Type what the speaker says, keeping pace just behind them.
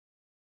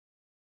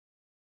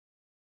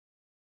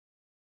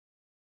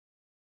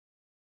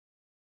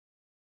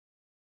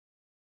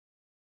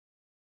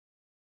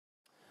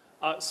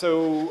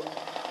So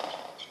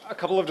a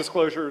couple of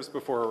disclosures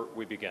before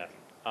we begin.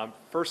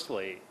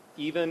 Firstly,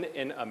 even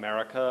in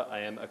America, I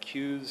am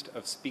accused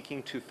of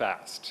speaking too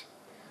fast.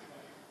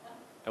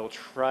 I will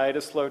try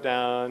to slow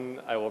down.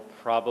 I will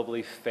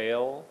probably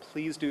fail.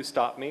 Please do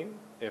stop me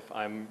if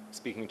I'm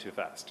speaking too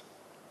fast.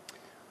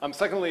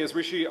 Secondly, as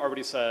Rishi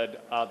already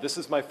said, this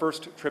is my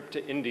first trip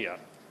to India.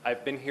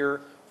 I've been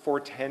here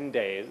for 10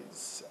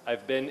 days.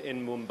 I've been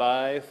in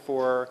Mumbai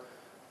for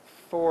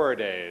 4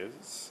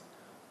 days.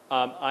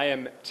 I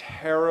am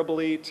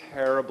terribly,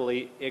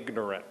 terribly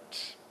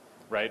ignorant,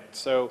 right?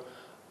 So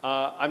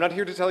I'm not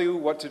here to tell you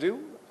what to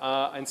do.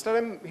 Instead,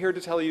 I'm here to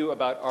tell you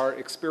about our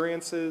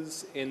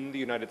experiences in the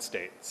United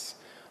States.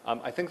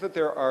 I think that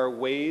there are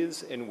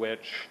ways in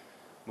which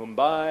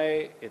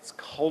Mumbai, its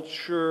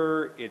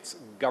culture, its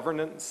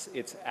governance,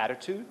 its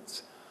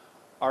attitudes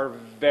are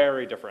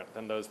very different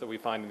than those that we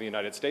find in the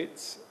United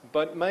States.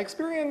 But my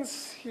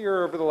experience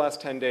here over the last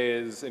 10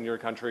 days in your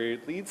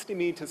country leads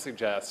me to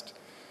suggest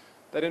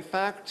that in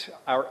fact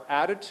our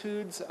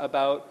attitudes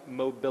about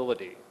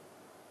mobility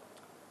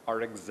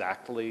are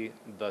exactly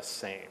the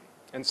same.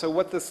 And so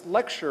what this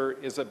lecture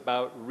is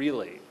about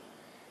really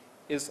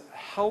is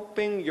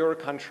helping your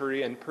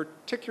country, and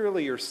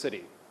particularly your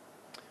city,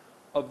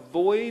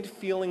 avoid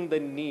feeling the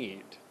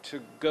need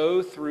to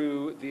go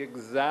through the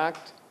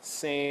exact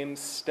same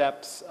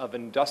steps of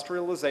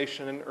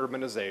industrialization and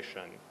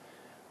urbanization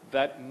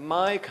that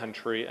my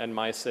country and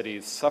my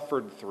cities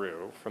suffered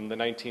through from the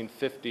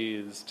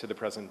 1950s to the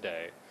present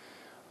day,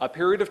 a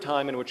period of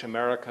time in which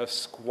America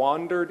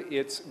squandered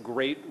its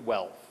great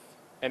wealth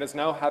and is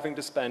now having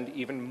to spend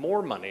even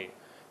more money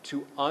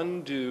to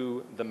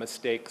undo the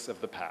mistakes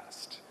of the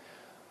past.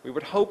 We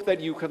would hope that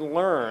you could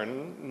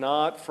learn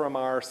not from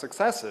our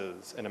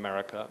successes in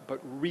America, but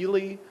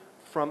really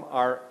from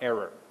our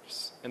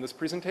errors. In this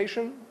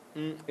presentation,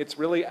 it's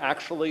really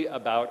actually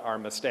about our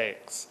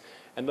mistakes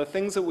and the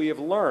things that we have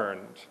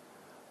learned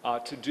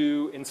to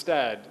do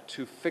instead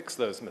to fix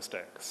those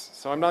mistakes.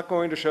 So I'm not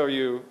going to show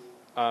you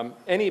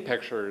any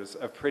pictures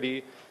of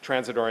pretty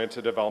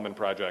transit-oriented development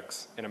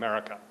projects in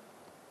America.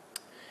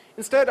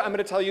 Instead, I'm going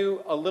to tell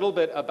you a little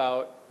bit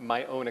about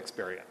my own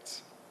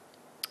experience.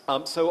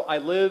 So I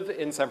live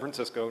in San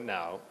Francisco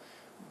now.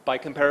 By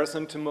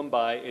comparison to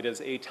Mumbai, it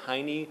is a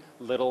tiny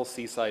little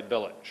seaside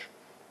village.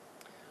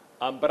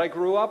 But I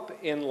grew up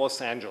in Los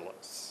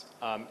Angeles,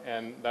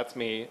 and that's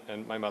me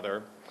and my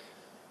mother.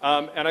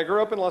 And I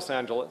grew up in Los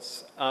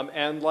Angeles,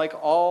 and like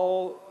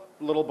all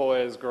little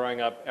boys growing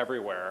up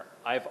everywhere,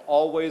 I've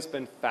always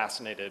been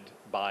fascinated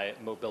by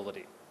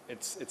mobility.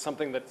 It's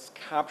something that's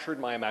captured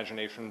my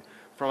imagination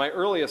from my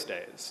earliest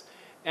days.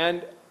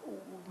 And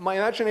my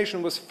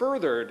imagination was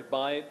furthered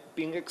by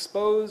being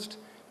exposed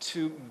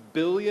to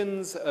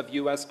billions of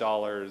US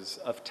dollars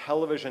of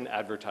television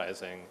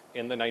advertising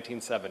in the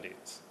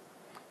 1970s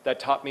that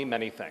taught me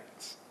many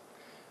things.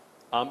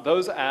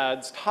 Those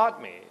ads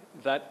taught me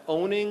that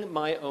owning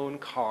my own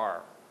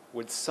car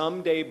would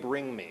someday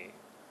bring me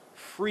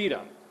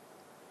freedom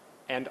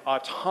and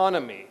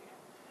autonomy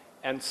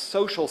and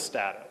social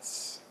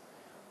status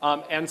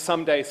and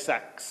someday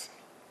sex.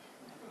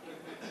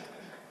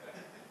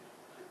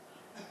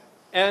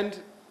 And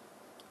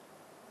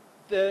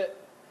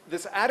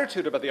this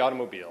attitude about the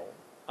automobile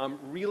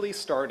really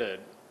started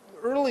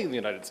early in the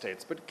United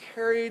States, but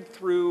carried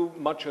through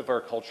much of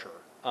our culture.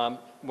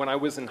 When I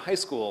was in high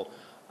school,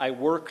 I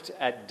worked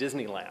at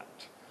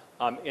Disneyland,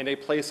 in a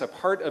place, a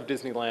part of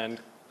Disneyland,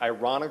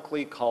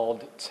 ironically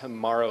called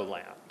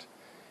Tomorrowland.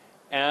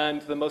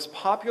 And the most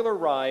popular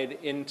ride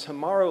in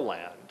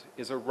Tomorrowland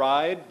is a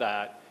ride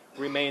that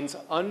remains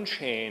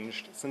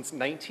unchanged since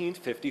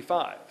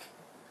 1955.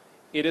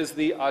 It is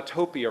the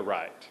Autopia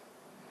ride.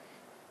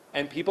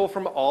 And people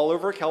from all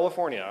over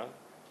California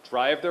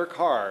drive their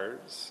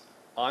cars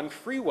on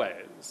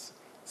freeways,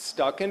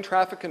 stuck in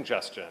traffic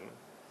congestion,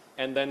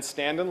 and then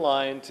stand in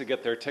line to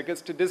get their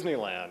tickets to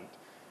Disneyland,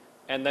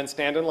 and then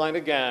stand in line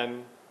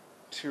again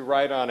to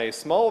ride on a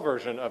small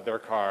version of their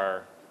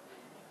car,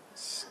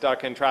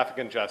 stuck in traffic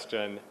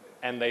congestion,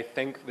 and they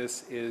think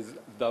this is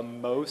the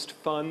most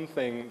fun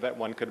thing that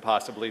one could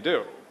possibly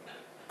do.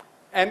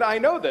 And I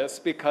know this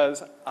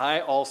because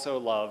I also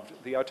loved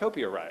the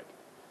Autopia ride.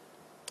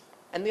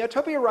 And the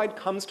Autopia ride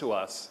comes to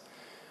us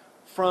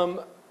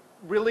from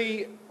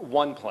really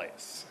one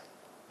place,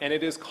 and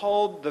it is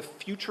called the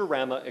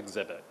Futurama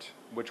exhibit,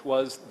 which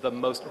was the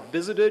most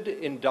visited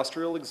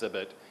industrial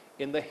exhibit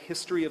in the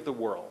history of the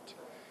world.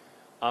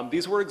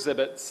 These were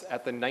exhibits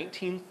at the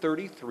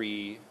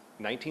 1933,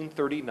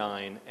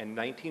 1939, and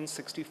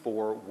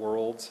 1964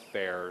 World's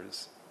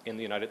Fairs in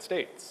the United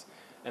States.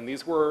 And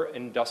these were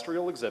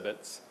industrial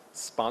exhibits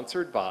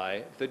sponsored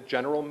by the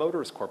General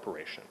Motors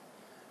Corporation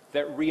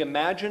that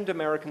reimagined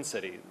American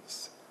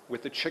cities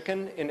with a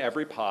chicken in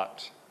every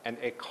pot and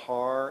a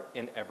car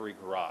in every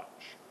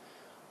garage.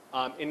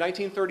 In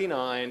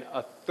 1939,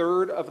 a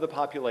third of the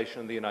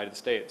population of the United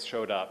States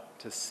showed up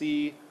to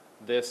see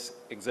this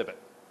exhibit.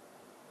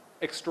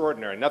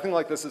 Extraordinary. Nothing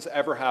like this has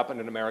ever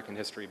happened in American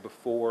history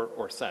before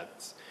or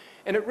since.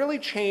 And it really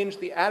changed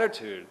the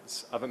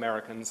attitudes of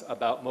Americans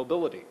about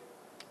mobility.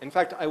 In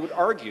fact, I would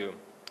argue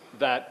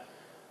that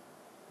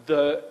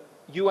the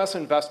US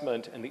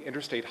investment in the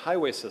interstate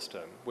highway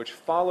system, which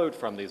followed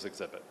from these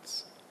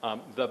exhibits,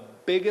 the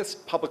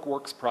biggest public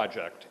works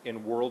project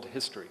in world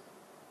history,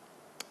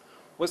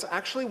 was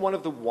actually one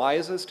of the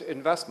wisest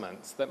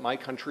investments that my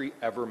country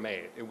ever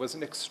made. It was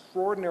an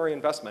extraordinary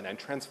investment and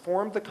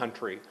transformed the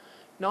country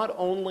not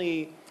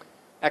only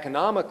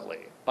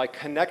economically by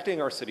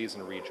connecting our cities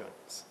and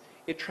regions,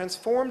 it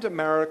transformed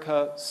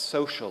America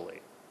socially.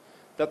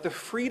 That the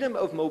freedom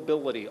of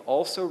mobility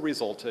also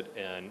resulted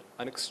in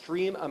an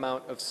extreme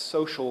amount of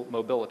social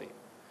mobility.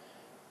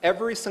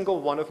 Every single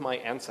one of my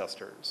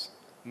ancestors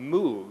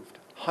moved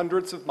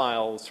hundreds of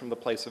miles from the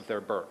place of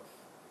their birth.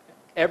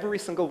 Every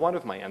single one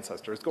of my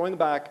ancestors, going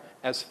back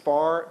as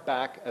far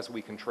back as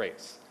we can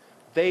trace,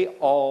 they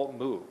all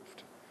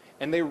moved.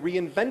 And they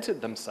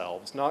reinvented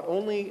themselves, not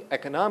only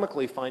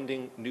economically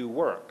finding new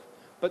work,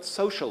 but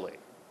socially.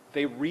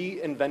 They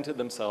reinvented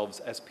themselves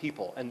as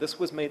people. And this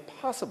was made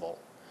possible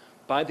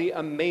by the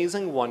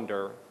amazing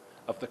wonder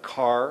of the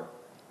car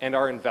and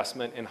our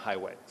investment in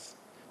highways.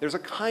 There's a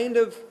kind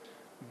of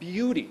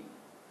beauty,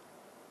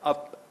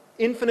 of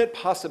infinite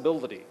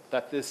possibility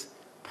that this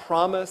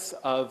promise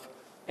of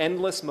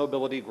endless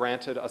mobility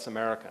granted us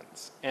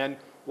Americans. And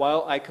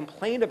while I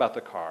complain about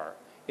the car,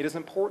 it is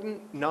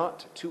important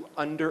not to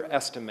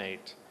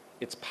underestimate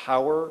its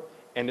power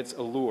and its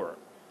allure.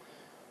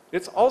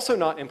 It's also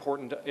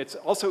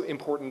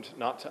important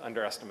not to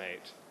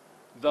underestimate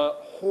the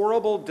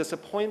horrible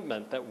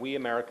disappointment that we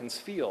Americans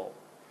feel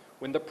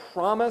when the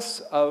promise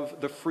of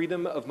the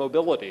freedom of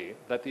mobility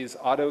that these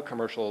auto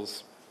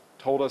commercials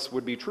told us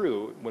would be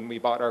true when we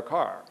bought our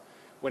car,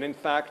 when in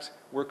fact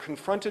we're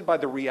confronted by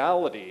the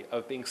reality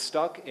of being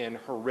stuck in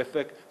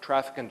horrific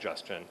traffic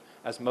congestion,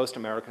 as most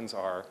Americans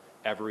are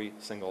every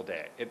single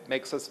day. It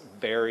makes us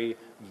very,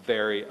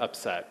 very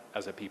upset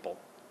as a people.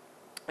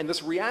 And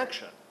this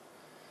reaction,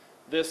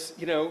 this,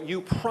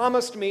 you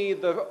promised me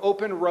the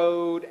open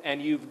road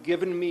and you've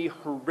given me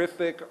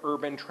horrific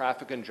urban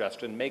traffic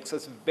congestion, makes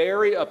us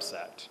very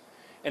upset.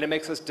 And it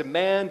makes us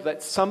demand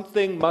that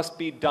something must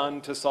be done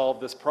to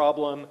solve this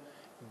problem.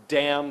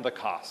 Damn the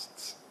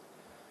costs.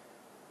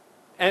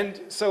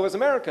 And so as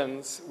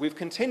Americans, we've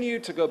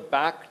continued to go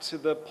back to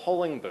the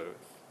polling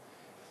booth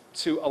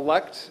to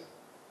elect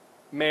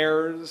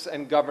mayors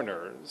and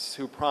governors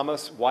who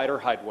promise wider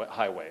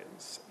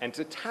highways and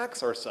to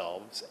tax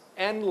ourselves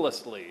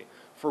endlessly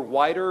for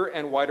wider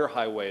and wider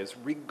highways,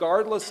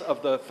 regardless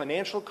of the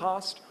financial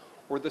cost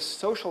or the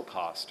social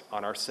cost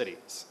on our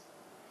cities.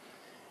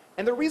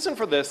 And the reason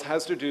for this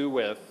has to do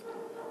with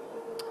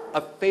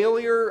a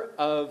failure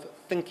of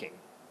thinking,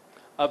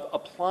 of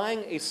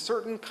applying a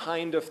certain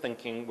kind of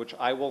thinking, which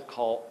I will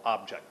call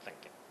object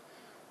thinking,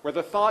 where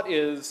the thought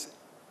is,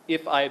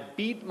 if I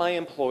beat my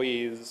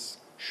employees,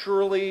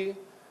 surely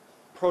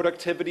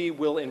productivity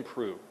will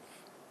improve.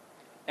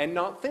 And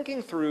not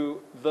thinking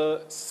through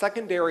the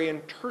secondary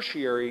and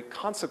tertiary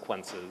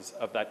consequences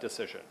of that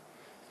decision.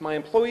 If my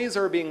employees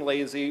are being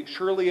lazy,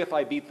 surely if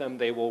I beat them,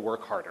 they will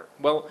work harder.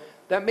 Well,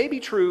 that may be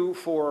true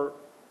for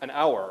an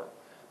hour,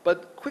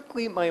 but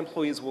quickly my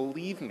employees will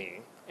leave me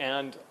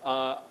and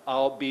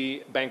I'll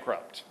be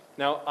bankrupt.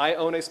 Now, I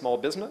own a small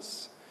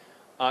business.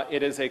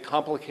 It is a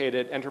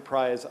complicated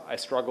enterprise. I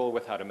struggle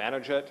with how to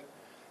manage it.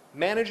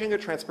 Managing a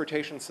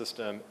transportation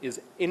system is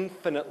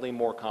infinitely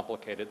more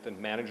complicated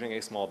than managing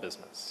a small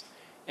business.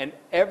 And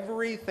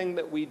everything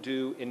that we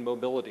do in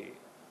mobility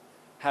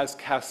has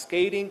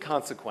cascading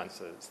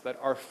consequences that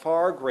are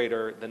far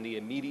greater than the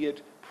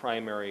immediate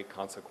primary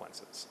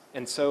consequences.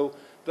 And so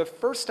the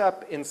first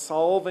step in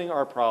solving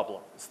our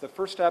problems, the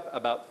first step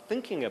about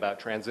thinking about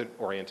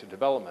transit-oriented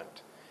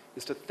development,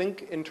 is to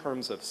think in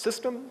terms of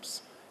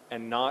systems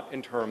and not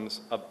in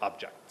terms of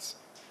objects.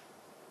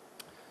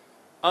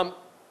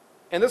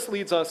 And this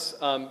leads us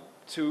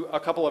to a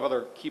couple of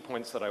other key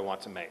points that I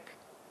want to make.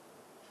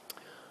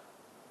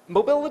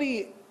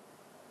 Mobility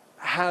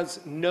has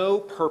no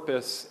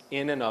purpose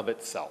in and of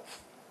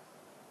itself.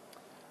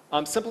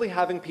 Simply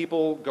having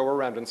people go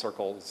around in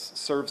circles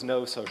serves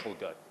no social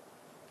good.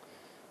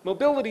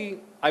 Mobility,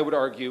 I would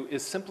argue,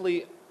 is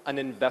simply an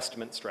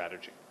investment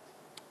strategy.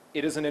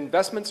 It is an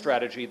investment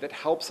strategy that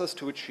helps us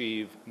to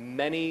achieve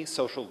many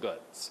social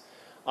goods.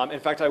 In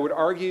fact, I would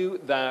argue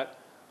that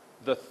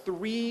the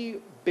three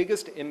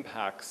biggest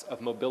impacts of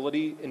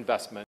mobility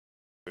investment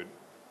include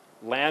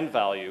land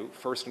value,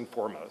 first and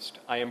foremost.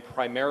 I am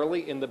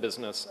primarily in the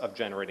business of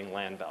generating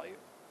land value.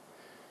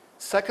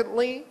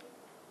 Secondly,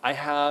 I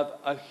have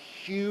a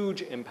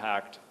huge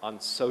impact on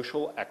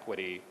social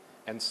equity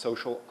and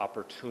social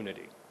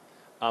opportunity.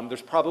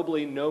 There's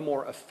probably no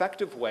more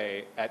effective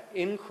way at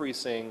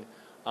increasing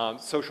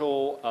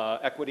social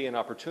equity and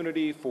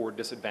opportunity for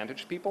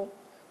disadvantaged people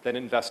than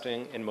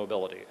investing in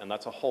mobility, and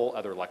that's a whole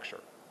other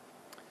lecture.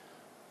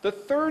 The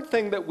third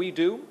thing that we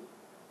do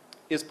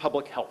is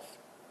public health.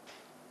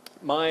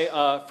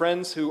 My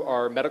friends who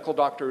are medical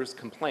doctors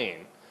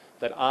complain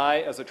that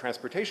I, as a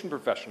transportation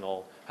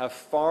professional, have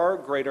far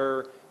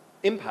greater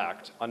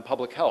impact on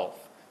public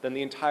health than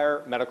the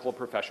entire medical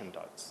profession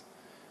does.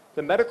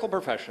 The medical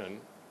profession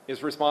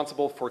is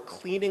responsible for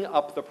cleaning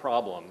up the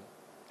problem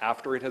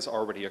after it has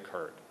already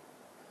occurred.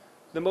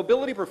 The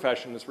mobility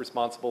profession is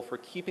responsible for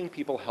keeping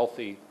people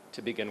healthy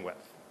to begin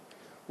with.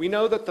 We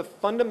know that the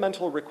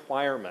fundamental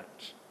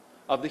requirement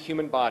of the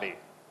human body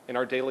in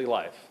our daily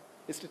life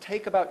is to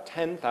take about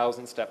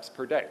 10,000 steps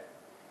per day.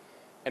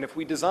 And if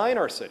we design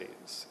our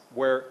cities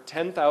where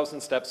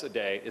 10,000 steps a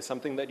day is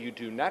something that you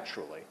do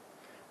naturally,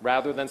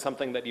 rather than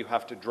something that you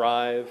have to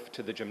drive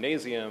to the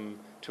gymnasium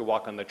to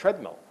walk on the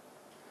treadmill,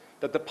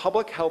 that the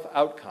public health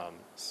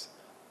outcomes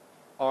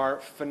are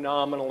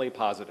phenomenally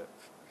positive.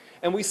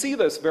 And we see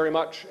this very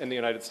much in the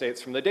United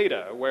States from the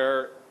data,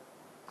 where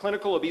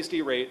clinical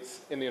obesity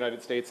rates in the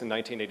United States in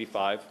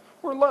 1985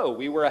 were low.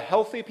 We were a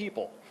healthy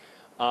people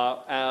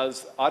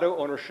as auto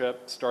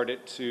ownership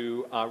started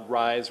to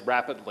rise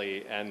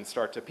rapidly and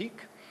start to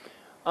peak.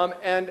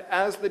 And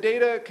as the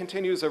data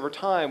continues over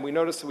time, we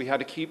noticed that we had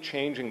to keep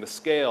changing the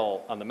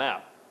scale on the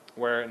map,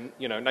 where in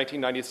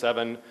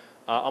 1997,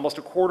 almost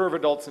a quarter of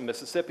adults in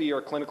Mississippi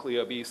are clinically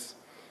obese.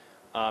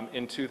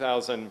 In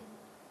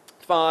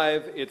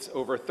 2005, it's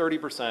over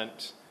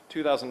 30%,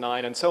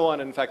 2009, and so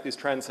on. In fact, these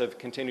trends have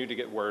continued to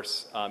get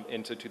worse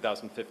into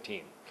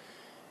 2015.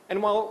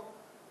 And while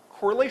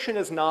correlation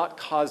is not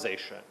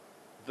causation,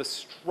 the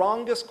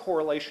strongest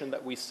correlation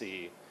that we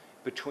see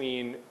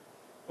between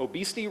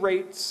obesity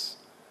rates,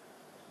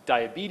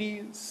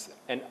 diabetes,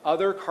 and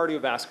other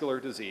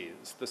cardiovascular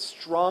disease, the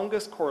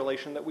strongest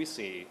correlation that we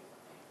see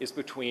is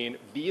between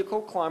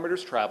vehicle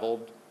kilometers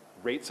traveled,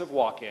 rates of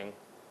walking,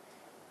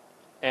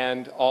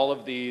 and all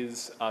of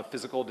these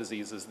physical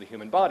diseases of the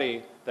human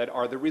body that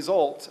are the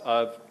result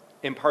of,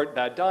 in part,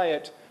 bad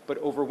diet, but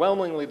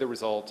overwhelmingly the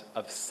result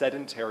of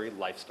sedentary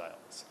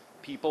lifestyles,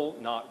 people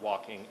not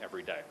walking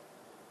every day.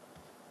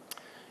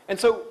 And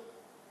so,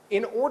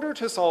 in order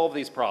to solve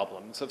these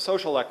problems of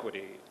social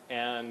equity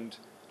and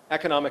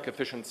economic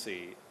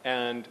efficiency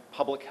and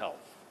public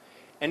health,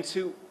 and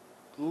to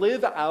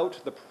live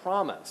out the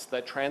promise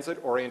that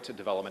transit-oriented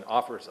development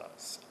offers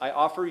us, I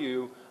offer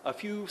you a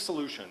few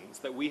solutions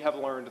that we have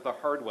learned the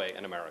hard way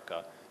in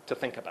America to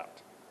think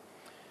about.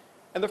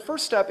 And the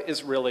first step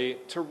is really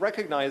to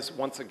recognize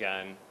once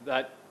again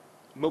that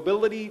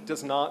mobility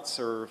does not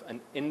serve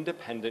an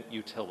independent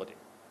utility.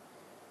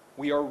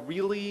 We are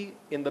really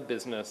in the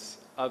business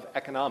of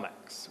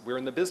economics. We're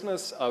in the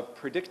business of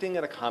predicting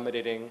and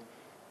accommodating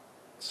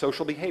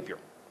social behavior.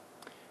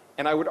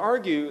 And I would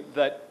argue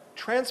that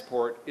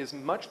transport is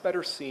much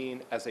better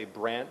seen as a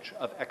branch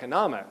of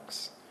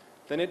economics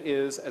than it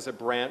is as a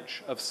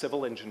branch of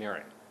civil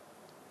engineering.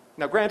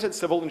 Now, granted,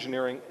 civil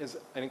engineering is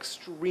an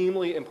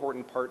extremely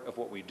important part of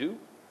what we do,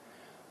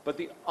 but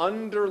the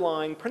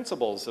underlying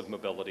principles of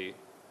mobility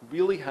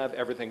really have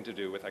everything to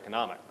do with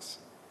economics.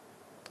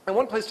 And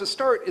one place to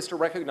start is to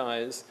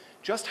recognize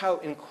just how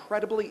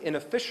incredibly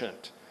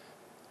inefficient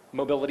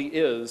mobility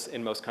is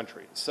in most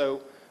countries.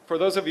 So for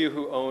those of you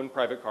who own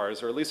private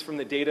cars, or at least from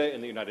the data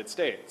in the United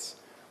States,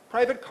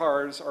 private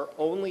cars are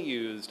only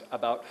used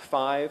about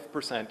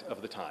 5%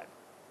 of the time.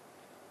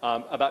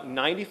 About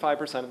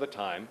 95% of the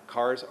time,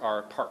 cars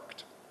are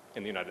parked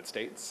in the United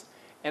States.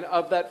 And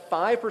of that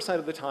 5%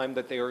 of the time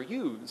that they are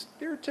used,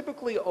 they're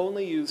typically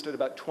only used at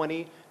about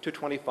 20 to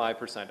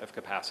 25% of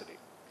capacity.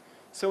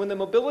 So in the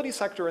mobility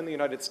sector in the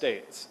United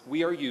States,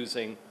 we are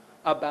using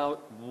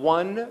about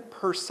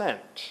 1%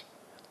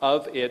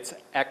 of its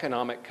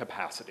economic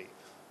capacity.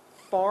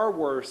 Far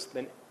worse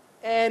than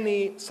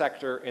any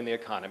sector in the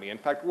economy. In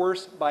fact,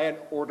 worse by an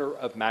order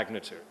of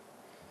magnitude.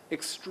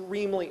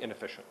 Extremely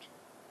inefficient.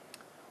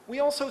 We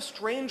also,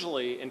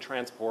 strangely, in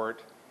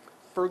transport,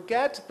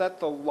 forget that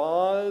the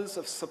laws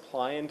of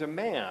supply and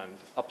demand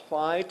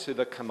apply to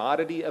the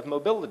commodity of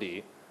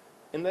mobility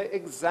in the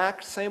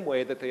exact same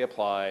way that they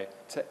apply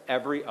to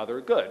every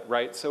other good,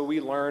 right? So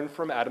we learn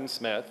from Adam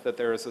Smith that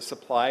there is a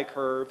supply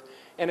curve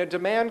and a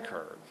demand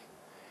curve,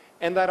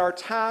 and that our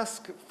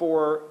task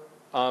for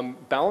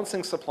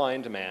balancing supply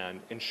and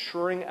demand,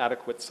 ensuring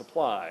adequate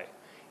supply,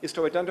 is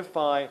to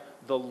identify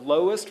the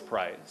lowest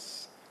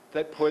price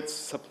that puts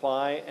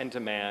supply and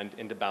demand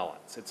into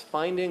balance. It's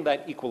finding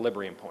that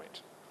equilibrium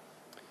point.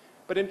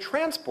 But in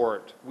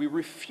transport, we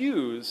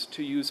refuse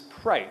to use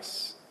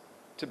price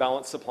to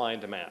balance supply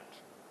and demand.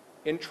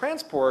 In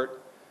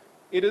transport,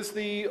 it is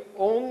the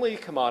only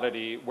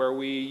commodity where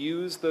we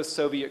use the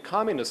Soviet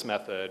communist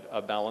method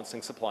of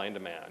balancing supply and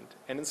demand.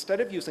 And instead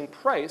of using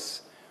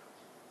price,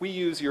 we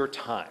use your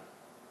time.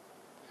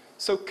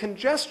 So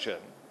congestion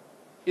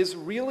is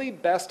really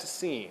best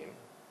seen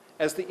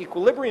as the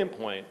equilibrium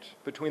point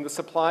between the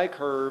supply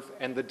curve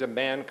and the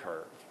demand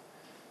curve,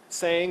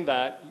 saying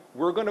that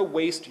we're going to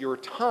waste your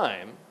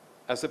time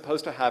as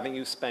opposed to having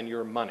you spend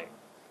your money.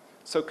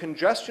 So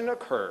congestion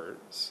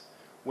occurs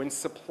when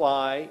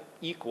supply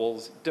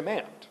equals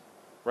demand,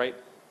 right?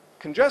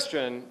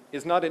 Congestion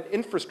is not an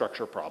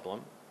infrastructure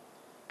problem.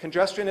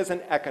 Congestion is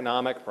an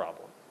economic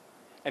problem.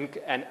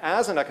 And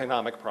as an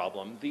economic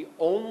problem, the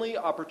only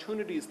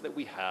opportunities that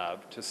we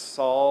have to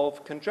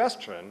solve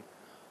congestion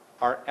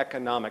are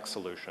economic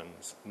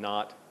solutions,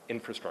 not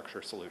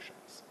infrastructure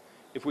solutions.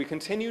 If we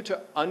continue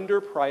to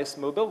underprice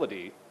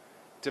mobility,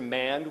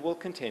 demand will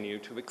continue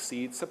to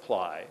exceed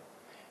supply,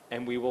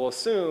 and we will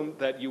assume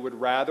that you would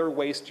rather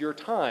waste your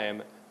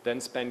time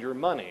than spend your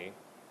money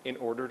in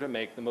order to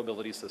make the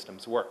mobility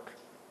systems work.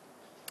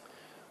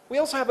 We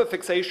also have a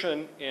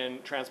fixation in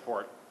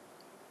transport.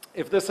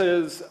 If this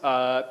is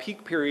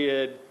peak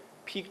period,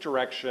 peak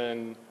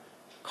direction,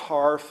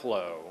 car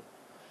flow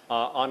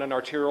on an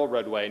arterial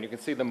roadway, and you can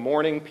see the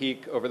morning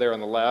peak over there on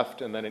the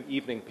left and then an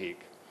evening peak,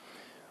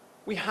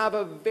 we have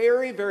a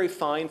very, very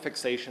fine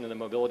fixation in the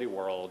mobility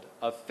world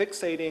of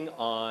fixating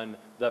on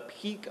the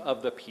peak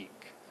of the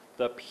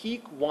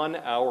peak 1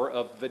 hour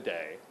of the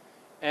day.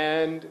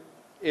 And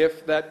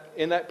if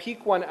in that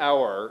peak 1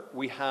 hour,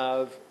 we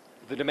have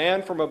the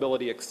demand for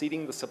mobility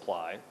exceeding the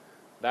supply,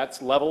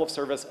 that's level of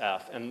service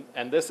F, and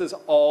this is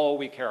all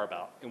we care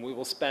about. And we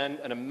will spend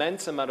an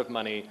immense amount of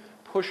money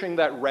pushing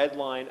that red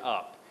line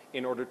up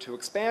in order to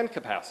expand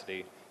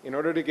capacity, in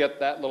order to get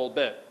that little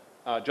bit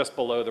just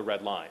below the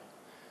red line.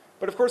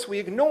 But of course, we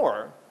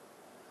ignore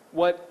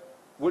what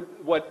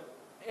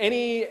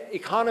any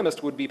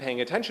economist would be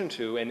paying attention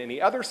to in any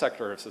other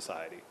sector of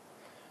society.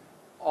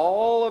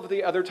 All of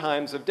the other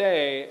times of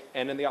day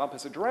and in the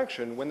opposite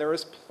direction when there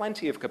is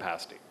plenty of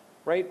capacity,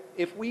 right?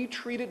 If we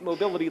treated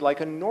mobility like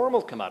a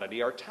normal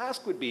commodity, our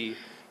task would be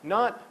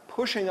not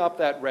pushing up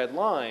that red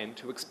line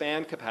to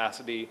expand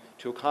capacity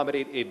to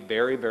accommodate a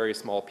very, very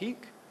small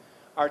peak.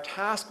 Our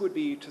task would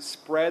be to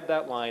spread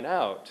that line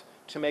out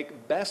to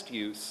make best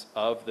use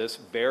of this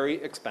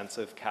very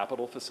expensive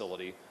capital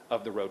facility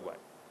of the roadway.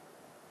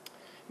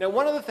 Now,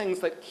 one of the things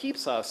that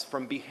keeps us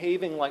from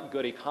behaving like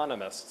good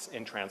economists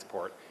in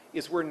transport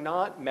is we're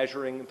not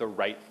measuring the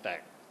right thing.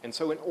 And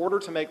so in order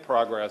to make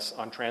progress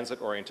on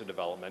transit-oriented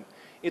development,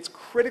 it's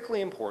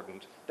critically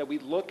important that we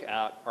look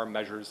at our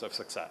measures of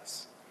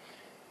success.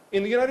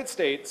 In the United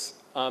States,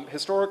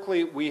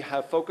 historically, we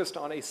have focused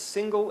on a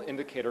single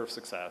indicator of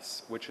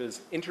success, which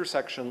is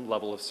intersection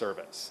level of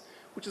service,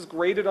 which is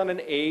graded on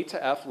an A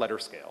to F letter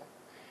scale.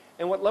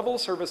 And what level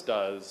of service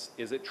does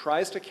is it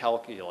tries to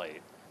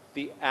calculate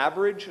the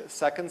average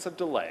seconds of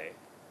delay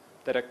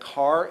that a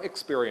car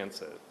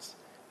experiences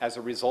as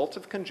a result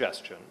of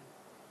congestion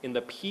in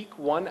the peak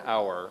 1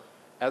 hour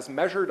as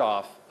measured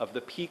off of the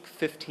peak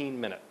 15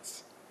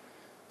 minutes.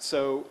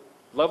 So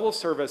level of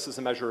service is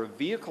a measure of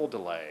vehicle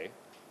delay,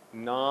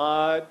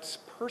 not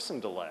person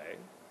delay,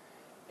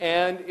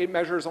 and it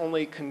measures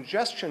only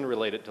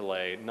congestion-related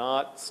delay,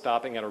 not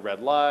stopping at a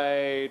red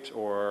light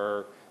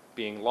or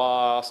being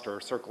lost or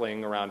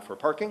circling around for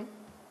parking.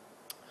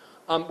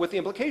 With the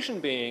implication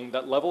being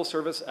that level of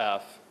service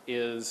F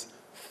is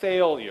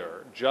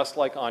failure, just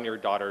like on your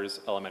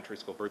daughter's elementary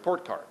school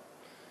report card.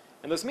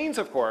 And this means,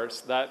 of course,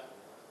 that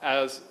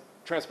as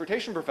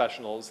transportation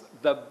professionals,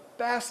 the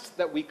best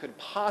that we could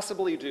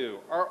possibly do,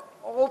 our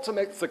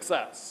ultimate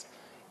success,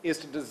 is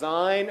to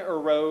design a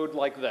road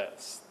like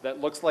this, that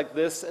looks like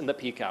this in the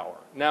peak hour.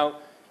 Now,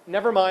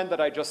 never mind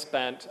that I just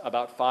spent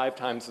about 5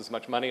 times as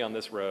much money on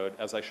this road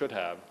as I should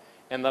have,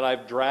 and that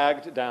I've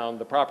dragged down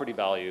the property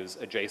values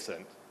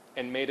adjacent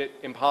and made it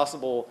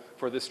impossible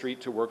for the street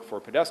to work for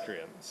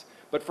pedestrians.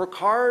 But for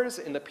cars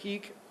in the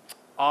peak,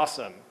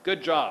 awesome,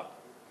 good job.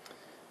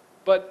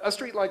 But a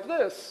street like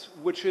this,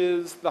 which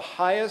is the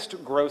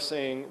highest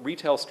grossing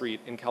retail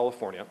street in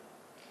California,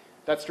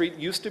 that street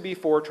used to be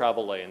 4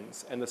 travel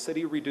lanes, and the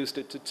city reduced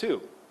it to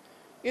 2.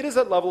 It is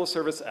at level of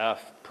service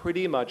F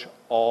pretty much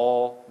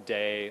all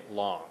day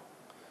long.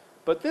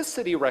 But this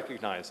city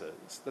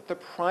recognizes that the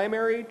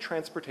primary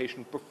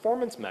transportation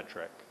performance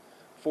metric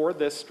for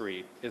this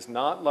street is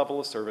not level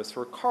of service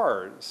for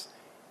cars,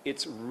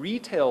 it's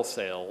retail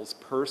sales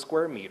per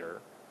square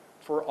meter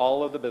for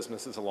all of the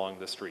businesses along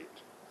the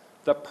street.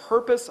 The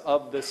purpose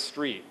of this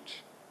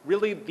street,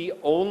 really the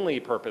only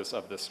purpose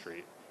of this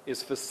street,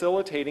 is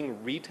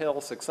facilitating retail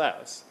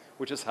success,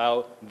 which is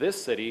how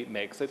this city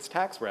makes its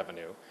tax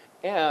revenue,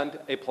 and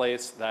a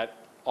place that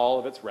all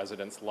of its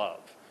residents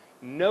love.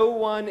 No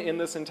one in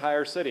this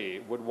entire city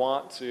would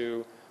want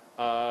to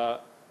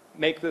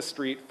make this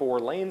street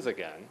 4 lanes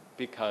again,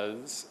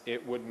 because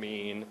it would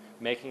mean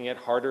making it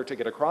harder to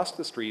get across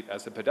the street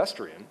as a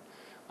pedestrian,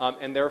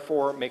 and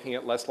therefore making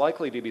it less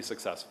likely to be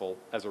successful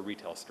as a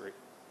retail street.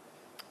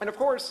 And of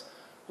course,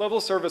 level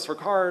of service for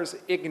cars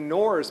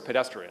ignores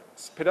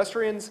pedestrians.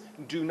 Pedestrians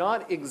do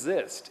not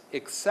exist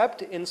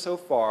except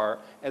insofar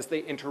as they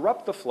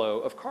interrupt the flow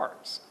of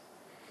cars.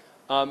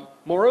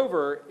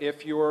 Moreover,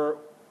 if you're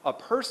a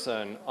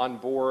person on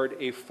board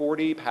a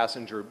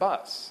 40-passenger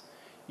bus,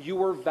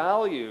 you are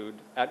valued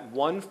at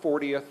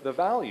 1/40th the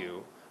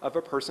value of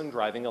a person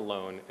driving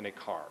alone in a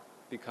car,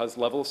 because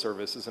level of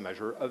service is a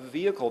measure of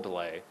vehicle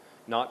delay,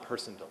 not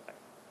person delay.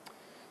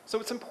 So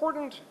it's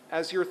important,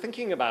 as you're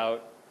thinking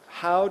about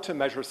how to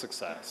measure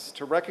success,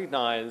 to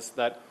recognize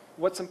that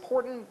what's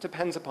important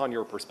depends upon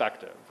your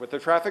perspective, with the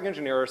traffic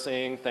engineer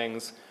seeing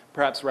things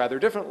perhaps rather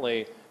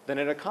differently than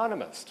an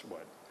economist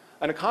would.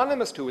 An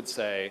economist who would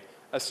say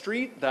a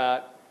street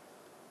that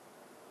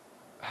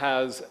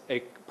has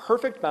a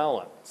perfect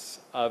balance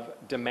of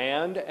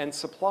demand and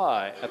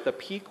supply at the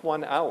peak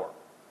 1 hour,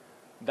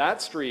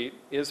 that street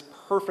is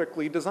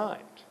perfectly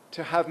designed.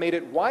 To have made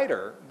it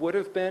wider would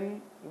have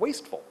been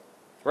wasteful,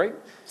 right?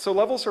 So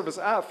level service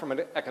F, from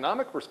an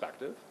economic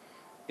perspective,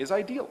 is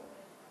ideal.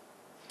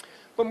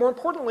 But more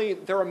importantly,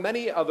 there are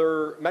many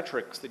other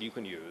metrics that you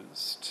can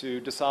use to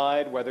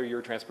decide whether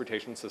your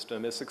transportation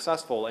system is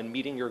successful in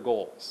meeting your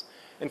goals.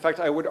 In fact,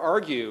 I would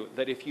argue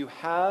that if you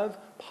have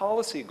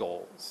policy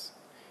goals,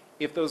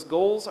 if those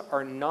goals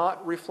are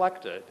not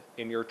reflected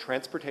in your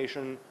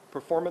transportation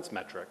performance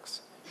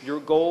metrics, your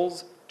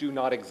goals do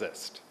not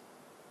exist.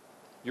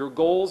 Your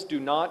goals do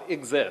not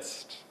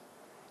exist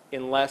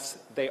unless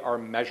they are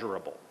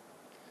measurable.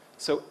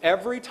 So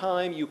every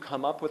time you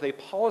come up with a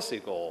policy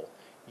goal,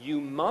 you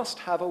must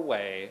have a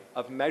way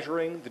of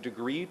measuring the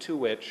degree to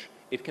which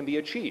it can be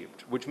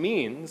achieved, which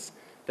means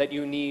that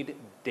you need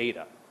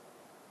data.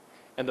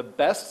 And the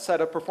best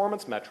set of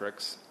performance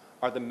metrics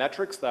are the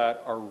metrics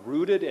that are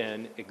rooted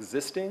in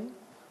existing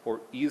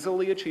or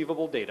easily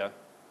achievable data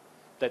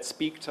that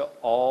speak to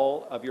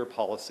all of your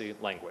policy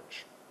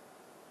language.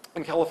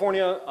 In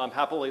California,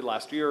 happily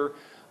last year,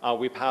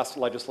 we passed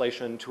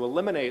legislation to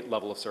eliminate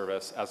level of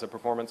service as a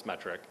performance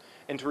metric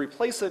and to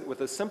replace it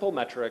with a simple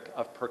metric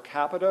of per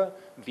capita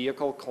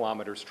vehicle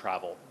kilometers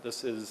traveled.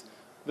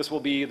 This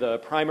will be the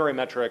primary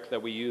metric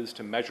that we use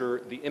to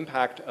measure the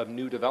impact of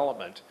new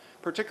development,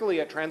 particularly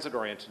at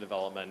transit-oriented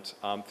development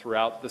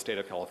throughout the state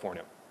of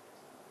California.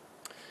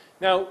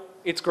 Now,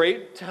 it's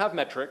great to have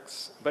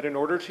metrics, but in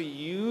order to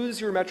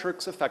use your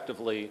metrics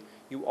effectively,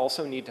 you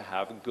also need to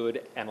have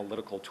good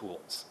analytical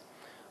tools.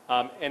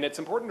 And it's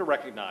important to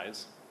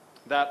recognize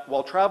that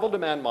while travel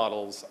demand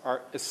models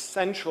are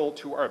essential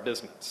to our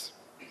business,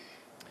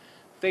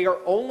 they are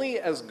only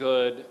as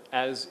good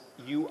as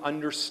you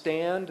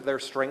understand their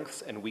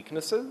strengths and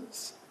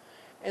weaknesses,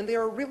 and they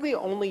are really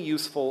only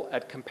useful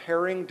at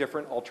comparing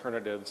different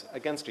alternatives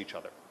against each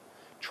other.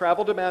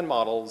 Travel demand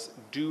models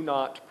do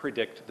not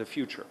predict the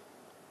future.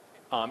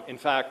 In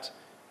fact,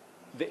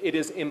 it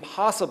is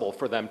impossible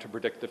for them to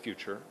predict the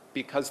future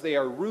because they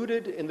are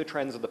rooted in the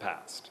trends of the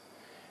past.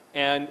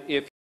 And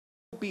if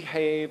you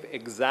behave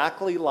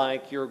exactly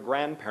like your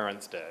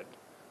grandparents did,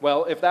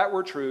 well, if that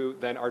were true,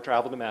 then our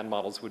travel demand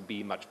models would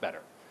be much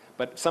better.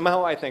 But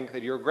somehow I think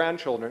that your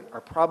grandchildren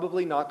are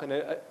probably not going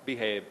to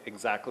behave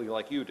exactly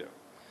like you do.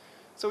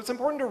 So it's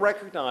important to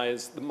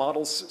recognize the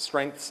model's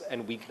strengths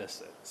and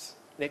weaknesses.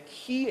 The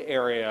key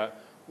area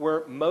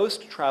where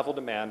most travel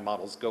demand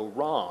models go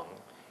wrong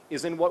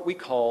is in what we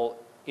call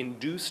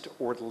induced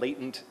or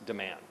latent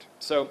demand.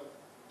 So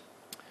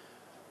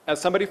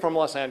as somebody from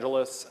Los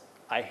Angeles,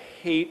 I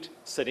hate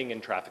sitting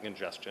in traffic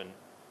congestion.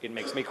 It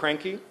makes me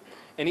cranky.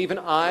 And even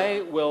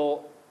I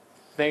will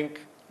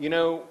think, you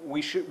know,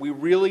 we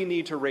really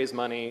need to raise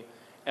money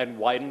and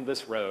widen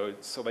this road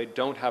so I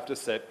don't have to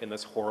sit in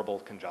this horrible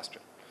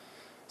congestion.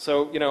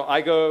 So, you know,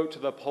 I go to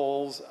the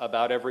polls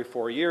about every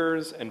 4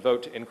 years and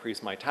vote to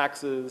increase my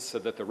taxes so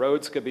that the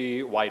roads could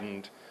be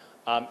widened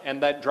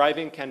and that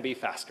driving can be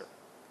faster.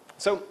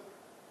 So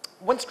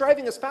once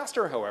driving is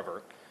faster,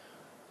 however,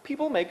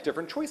 people make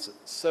different choices.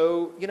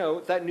 So, you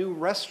know, that new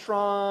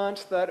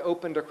restaurant that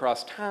opened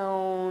across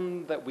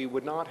town that we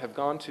would not have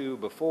gone to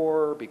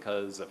before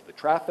because of the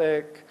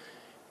traffic,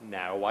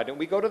 now why don't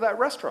we go to that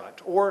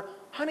restaurant? Or,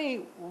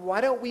 honey,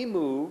 why don't we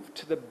move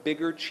to the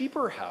bigger,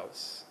 cheaper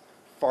house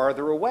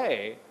farther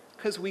away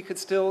because we could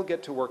still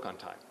get to work on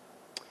time?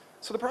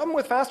 So the problem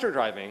with faster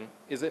driving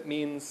is it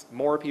means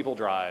more people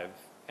drive,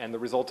 and the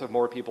result of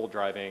more people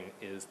driving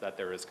is that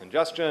there is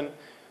congestion,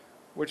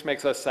 which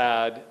makes us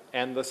sad,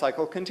 and the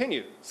cycle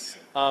continues.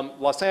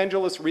 Los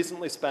Angeles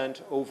recently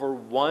spent over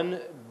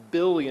 $1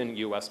 billion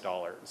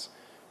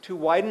to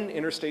widen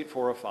Interstate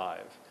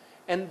 405,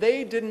 and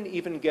they didn't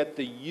even get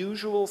the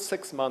usual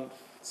 6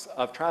 months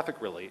of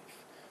traffic relief.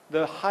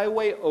 The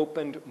highway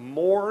opened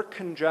more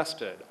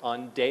congested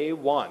on day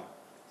one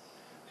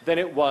than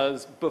it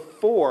was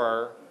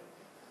before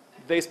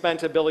they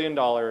spent $1 billion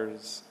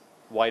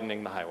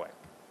widening the highway.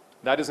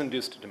 That is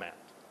induced demand.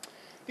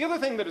 The other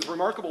thing that is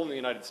remarkable in the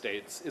United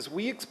States is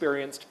we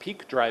experienced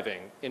peak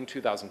driving in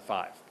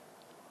 2005.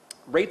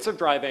 Rates of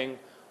driving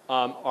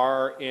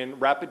are in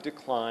rapid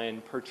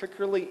decline,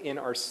 particularly in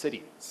our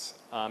cities.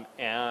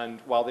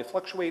 And while they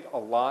fluctuate a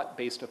lot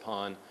based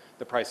upon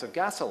the price of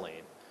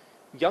gasoline,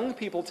 young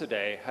people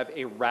today have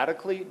a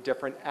radically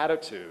different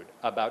attitude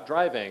about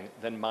driving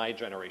than my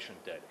generation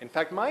did. In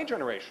fact, my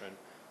generation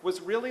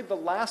was really the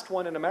last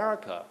one in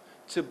America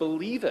to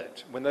believe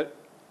it when the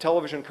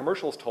television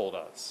commercials told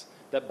us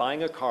that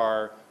buying a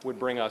car would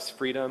bring us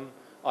freedom,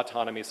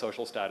 autonomy,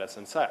 social status,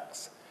 and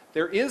sex.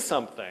 There is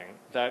something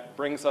that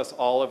brings us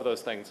all of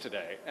those things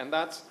today, and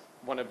that's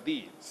one of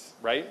these,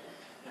 right?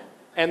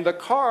 And the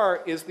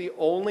car is the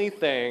only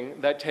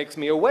thing that takes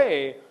me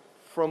away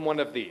from one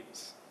of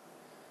these.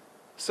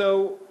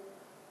 So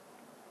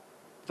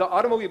the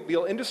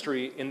automobile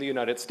industry in the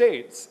United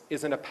States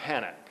is in a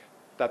panic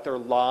that their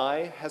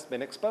lie has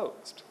been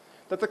exposed,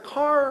 that the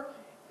car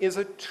is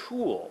a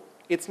tool.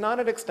 It's not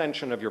an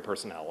extension of your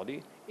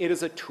personality. It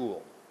is a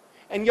tool.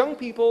 And young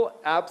people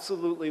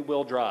absolutely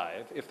will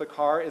drive if the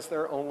car is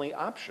their only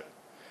option.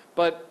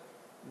 But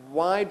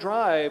why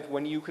drive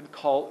when you could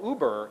call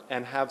Uber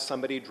and have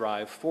somebody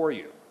drive for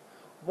you?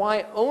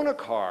 Why own a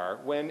car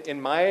when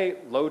in my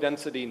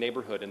low-density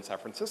neighborhood in San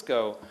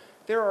Francisco,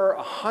 there are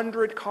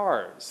 100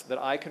 cars that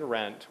I can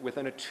rent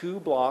within a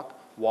 2-block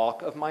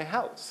walk of my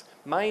house?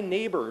 My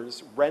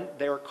neighbors rent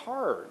their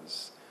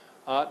cars,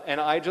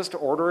 and I just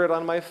order it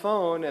on my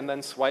phone and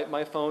then swipe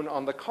my phone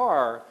on the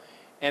car.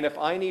 And if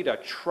I need a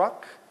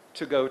truck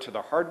to go to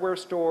the hardware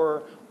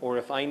store, or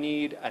if I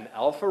need an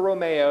Alfa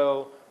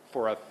Romeo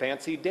for a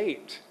fancy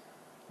date,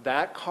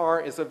 that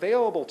car is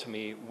available to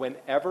me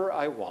whenever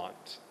I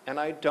want, and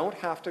I don't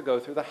have to go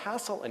through the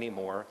hassle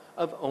anymore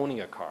of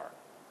owning a car.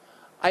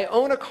 I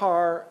own a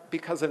car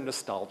because of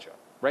nostalgia,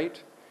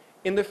 right?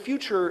 In the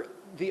future,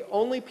 the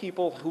only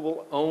people who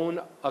will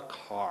own a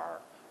car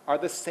are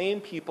the same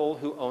people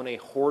who own a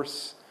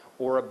horse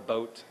or a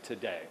boat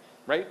today,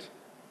 right?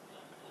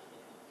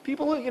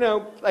 People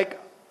who,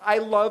 like, I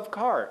love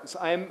cars.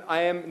 I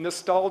am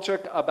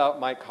nostalgic about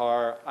my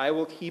car. I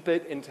will keep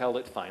it until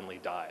it finally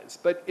dies.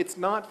 But it's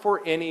not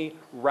for any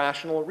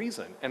rational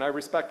reason, and I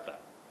respect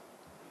that.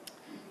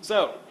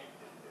 So,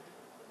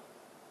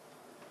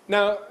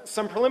 now,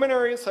 some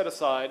preliminaries set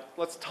aside,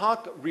 let's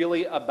talk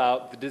really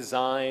about the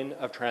design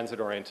of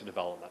transit-oriented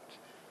development.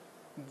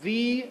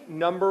 The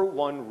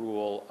 #1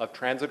 rule of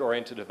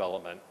transit-oriented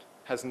development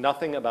has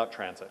nothing about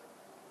transit.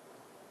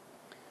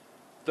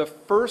 The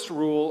first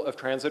rule of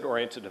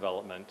transit-oriented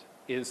development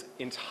is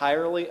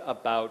entirely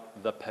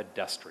about the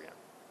pedestrian.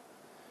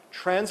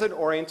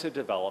 Transit-oriented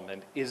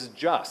development is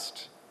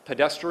just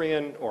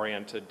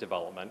pedestrian-oriented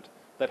development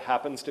that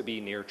happens to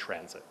be near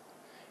transit.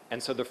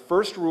 And so the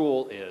first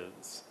rule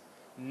is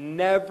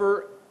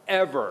never,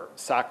 ever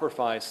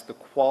sacrifice the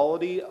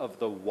quality of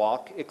the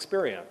walk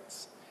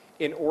experience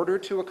in order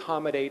to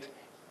accommodate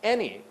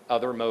any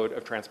other mode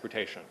of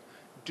transportation.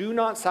 Do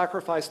not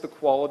sacrifice the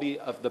quality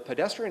of the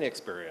pedestrian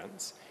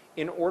experience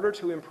in order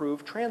to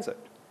improve transit.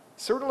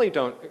 Certainly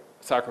don't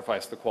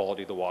sacrifice the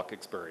quality of the walk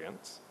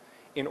experience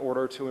in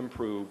order to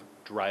improve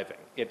driving.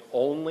 It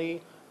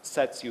only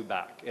sets you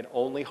back. It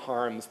only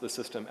harms the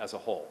system as a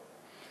whole.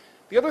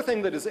 The other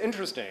thing that is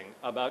interesting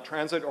about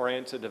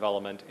transit-oriented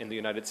development in the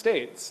United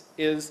States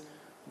is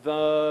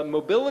the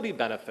mobility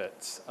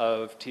benefits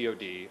of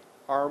TOD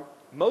are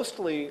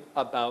mostly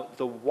about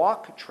the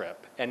walk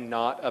trip and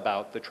not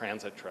about the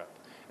transit trip.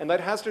 And that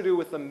has to do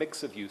with the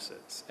mix of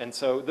uses. And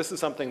so this is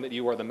something that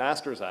you are the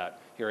masters at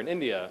here in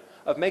India,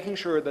 of making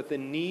sure that the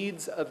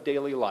needs of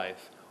daily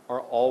life are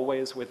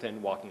always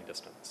within walking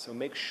distance. So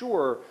make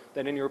sure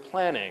that in your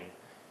planning,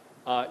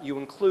 you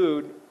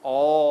include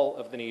all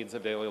of the needs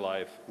of daily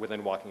life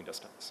within walking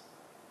distance.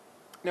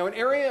 Now, an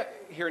area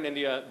here in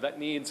India that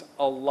needs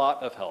a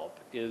lot of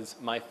help is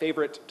my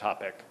favorite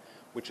topic,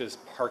 which is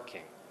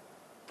parking.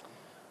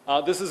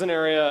 This is an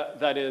area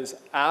that is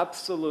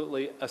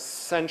absolutely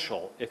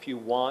essential if you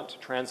want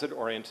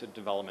transit-oriented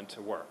development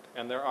to work.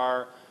 And there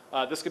are,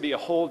 this could be a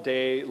whole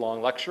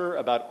day-long lecture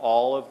about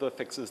all of the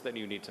fixes that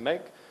you need to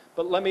make,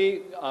 but let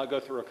me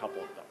go through a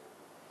couple of them.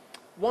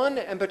 One,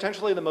 and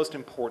potentially the most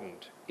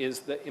important,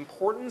 is the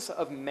importance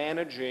of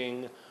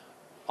managing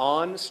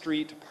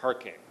on-street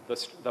parking,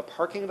 the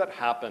parking that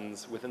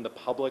happens within the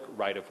public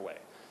right-of-way.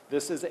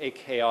 This is a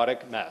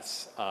chaotic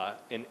mess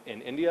in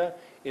India.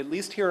 At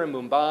least here in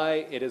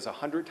Mumbai, it is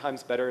 100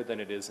 times better than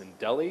it is in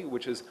Delhi,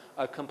 which is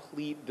a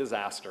complete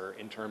disaster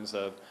in terms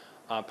of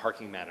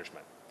parking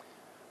management.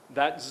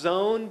 That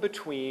zone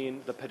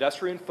between the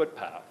pedestrian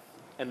footpath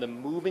and the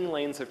moving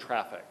lanes of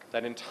traffic,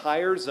 that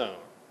entire zone,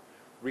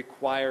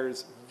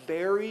 requires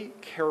very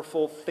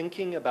careful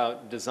thinking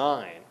about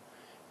design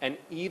and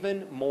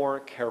even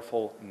more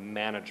careful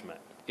management.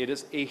 It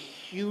is a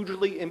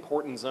hugely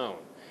important zone.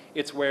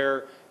 It's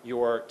where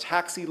your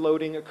taxi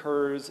loading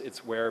occurs,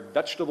 it's where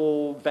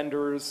vegetable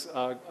vendors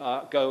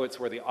go, it's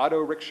where the auto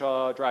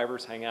rickshaw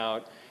drivers hang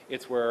out,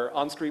 it's where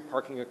on-street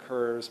parking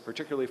occurs,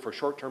 particularly for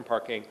short-term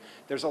parking.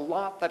 There's a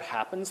lot that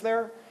happens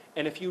there,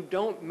 and if you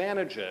don't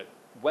manage it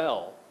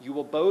well, you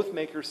will both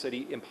make your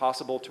city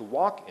impossible to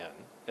walk in,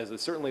 as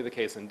is certainly the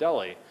case in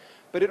Delhi,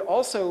 but it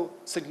also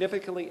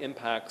significantly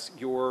impacts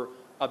your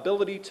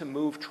ability to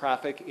move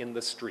traffic in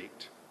the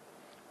street.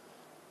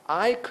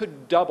 I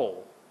could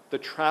double the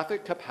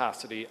traffic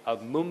capacity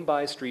of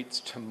Mumbai streets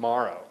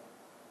tomorrow,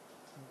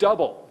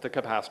 double the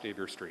capacity of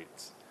your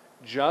streets,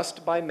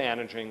 just by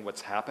managing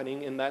what's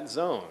happening in that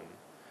zone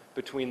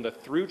between the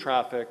through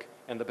traffic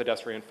and the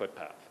pedestrian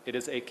footpath. It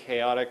is a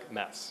chaotic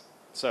mess.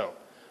 So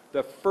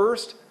the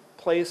first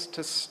place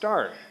to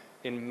start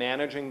in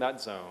managing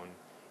that zone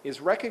is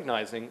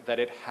recognizing that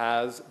it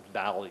has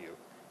value.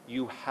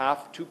 You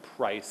have to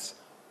price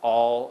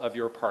all of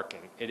your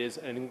parking. It is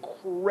an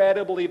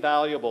incredibly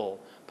valuable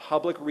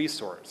public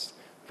resource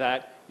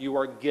that you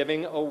are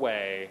giving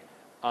away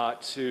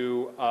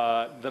to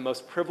the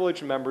most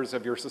privileged members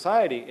of your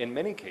society in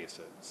many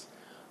cases,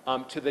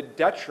 to the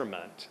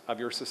detriment of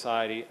your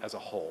society as a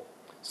whole.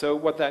 So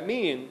what that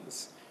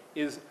means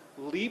is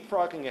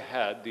leapfrogging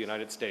ahead the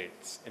United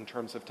States in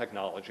terms of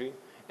technology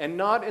and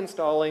not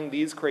installing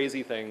these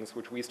crazy things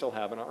which we still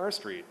have in our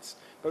streets,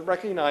 but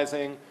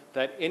recognizing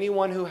that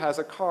anyone who has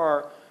a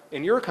car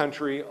in your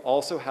country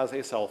also has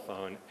a cell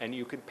phone, and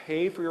you could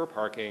pay for your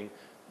parking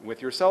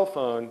with your cell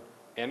phone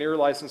and your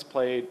license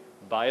plate,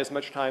 buy as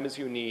much time as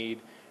you need.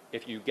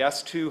 If you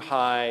guess too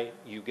high,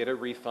 you get a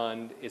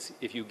refund.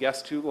 If you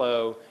guess too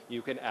low,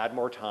 you can add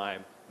more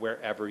time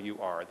wherever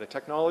you are. The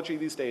technology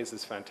these days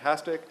is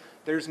fantastic.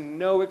 There's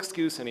no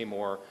excuse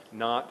anymore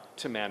not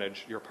to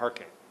manage your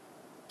parking.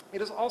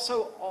 It is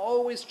also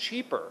always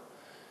cheaper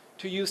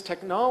to use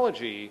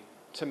technology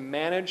to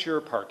manage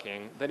your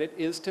parking than it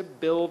is to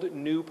build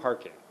new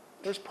parking.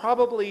 There's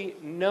probably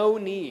no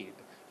need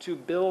to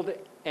build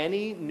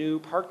any new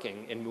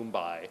parking in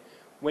Mumbai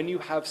when you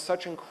have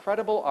such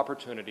incredible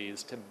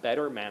opportunities to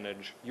better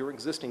manage your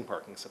existing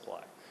parking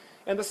supply.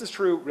 And this is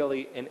true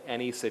really in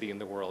any city in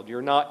the world.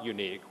 You're not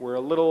unique. We're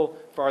a little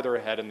farther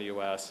ahead in the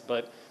US,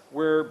 but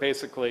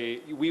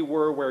we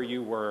were where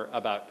you were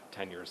about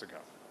 10 years ago.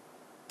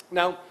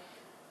 Now,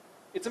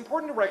 it's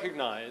important to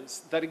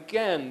recognize that,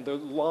 again, the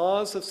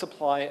laws of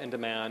supply and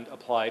demand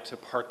apply to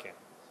parking.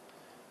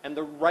 And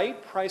the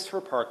right price for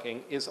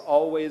parking is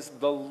always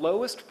the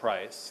lowest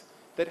price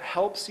that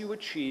helps you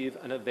achieve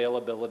an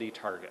availability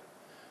target.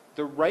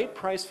 The right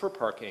price for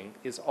parking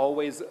is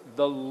always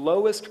the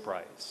lowest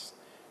price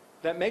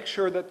that makes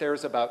sure that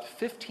there's about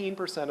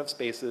 15% of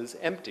spaces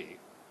empty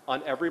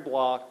on every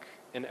block,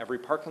 in every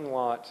parking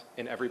lot,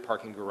 in every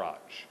parking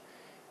garage.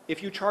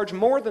 If you charge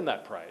more than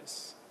that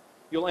price,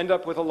 you'll end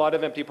up with a lot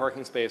of empty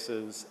parking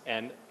spaces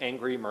and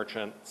angry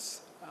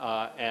merchants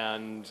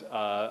and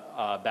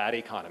bad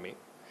economy.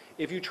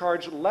 If you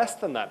charge less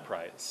than that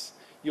price,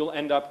 you'll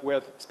end up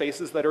with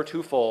spaces that are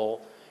too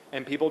full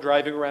and people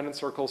driving around in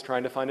circles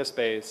trying to find a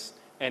space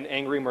and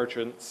angry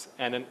merchants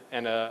and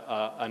an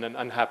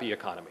unhappy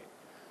economy.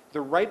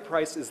 The right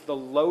price is the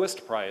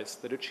lowest price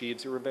that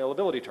achieves your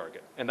availability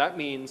target. And that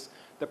means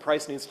the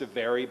price needs to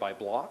vary by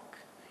block.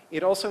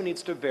 It also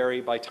needs to vary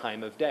by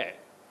time of day.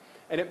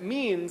 And it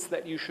means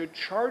that you should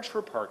charge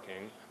for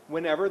parking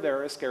whenever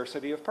there is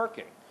scarcity of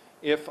parking.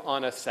 If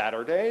on a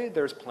Saturday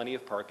there's plenty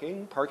of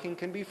parking, parking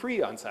can be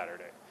free on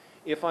Saturday.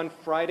 If on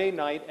Friday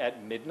night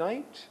at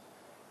midnight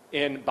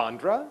in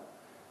Bandra,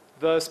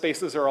 the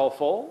spaces are all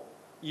full,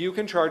 you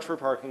can charge for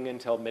parking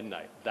until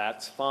midnight.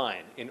 That's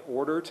fine, in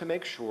order to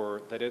make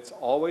sure that it's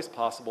always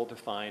possible to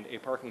find a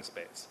parking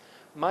space.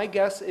 My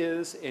guess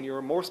is in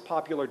your most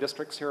popular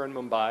districts here in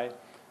Mumbai,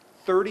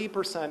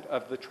 30%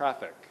 of the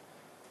traffic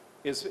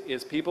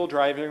is people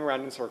driving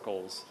around in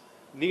circles,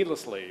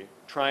 needlessly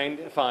trying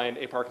to find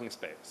a parking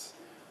space.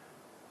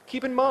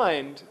 Keep in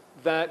mind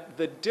that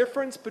the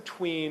difference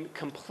between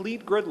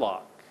complete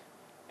gridlock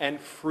and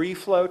free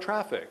flow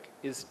traffic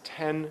is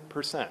 10%.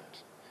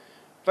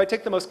 If I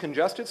take the most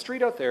congested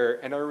street out there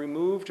and I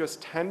remove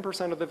just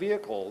 10% of the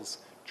vehicles,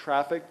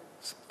 traffic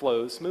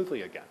flows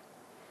smoothly again.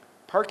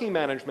 Parking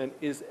management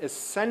is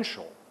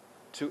essential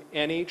to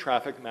any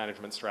traffic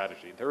management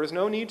strategy. There is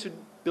no need to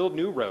build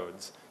new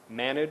roads.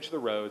 Manage the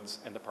roads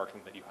and the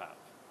parking that you have.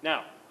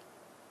 Now,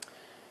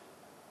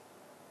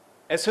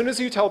 as soon as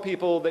you tell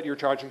people that you're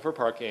charging for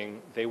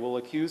parking, they will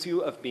accuse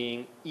you of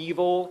being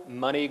evil,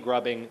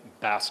 money-grubbing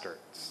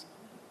bastards.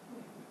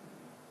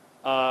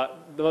 The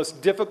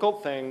most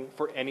difficult thing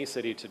for any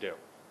city to do.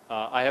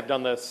 I have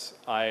done this.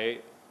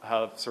 I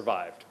have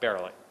survived,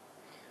 barely.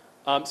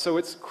 So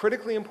it's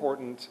critically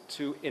important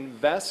to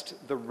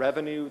invest the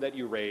revenue that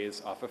you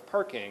raise off of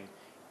parking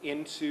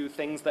into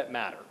things that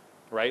matter,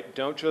 right?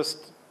 Don't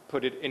just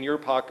put it in your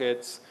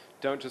pockets.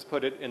 Don't just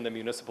put it in the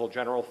municipal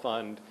general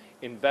fund.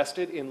 Invest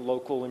it in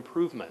local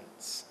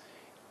improvements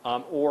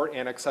or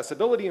in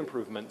accessibility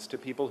improvements to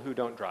people who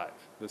don't drive.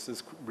 This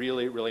is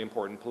really, really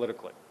important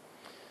politically.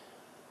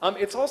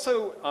 It's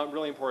also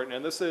really important,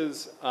 and this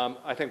is,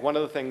 I think, one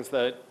of the things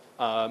that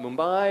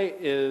Mumbai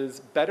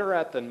is better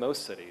at than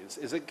most cities,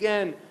 is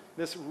again,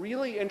 this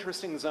really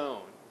interesting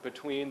zone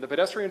between the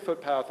pedestrian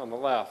footpath on the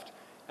left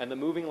and the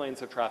moving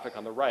lanes of traffic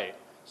on the right.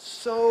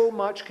 So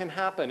much can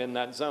happen in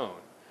that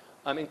zone,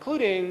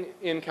 including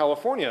in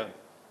California,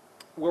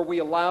 where we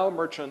allow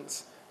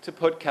merchants to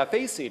put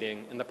cafe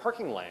seating in the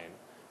parking lane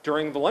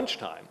during the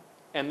lunchtime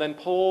and then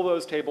pull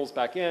those tables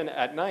back in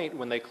at night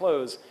when they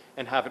close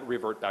and have it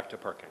revert back to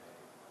parking.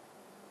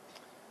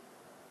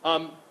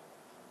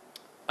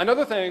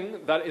 Another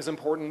thing that is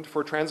important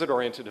for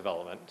transit-oriented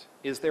development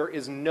is there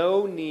is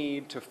no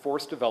need to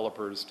force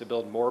developers to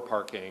build more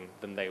parking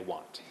than they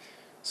want.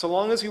 So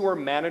long as you are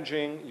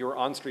managing your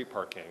on-street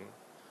parking,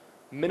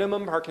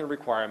 minimum parking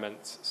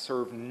requirements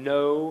serve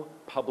no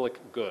public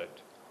good.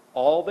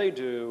 All they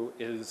do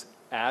is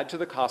add to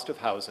the cost of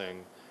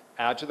housing,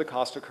 add to the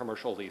cost of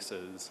commercial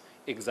leases,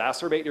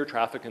 exacerbate your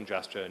traffic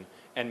congestion,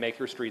 and make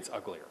your streets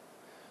uglier.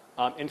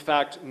 In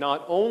fact,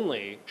 not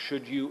only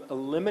should you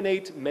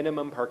eliminate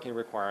minimum parking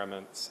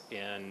requirements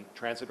in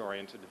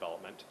transit-oriented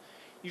development,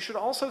 you should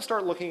also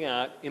start looking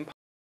at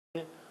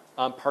imposing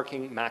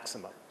parking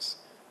maximums.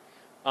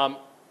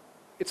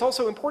 It's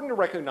also important to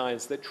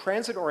recognize that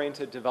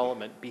transit-oriented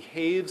development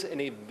behaves in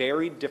a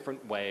very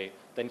different way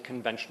than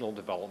conventional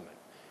development.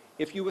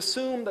 If you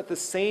assume that the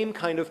same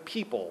kind of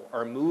people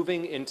are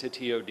moving into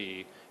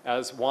TOD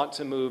as want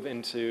to move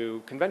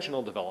into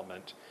conventional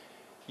development,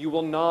 you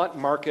will not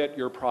market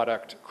your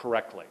product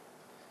correctly.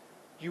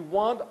 You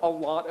want a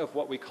lot of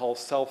what we call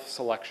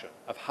self-selection,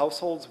 of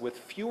households with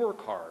fewer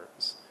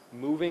cars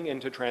moving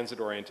into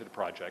transit-oriented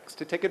projects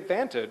to take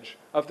advantage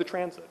of the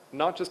transit,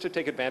 not just to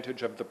take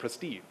advantage of the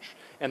prestige,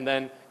 and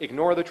then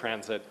ignore the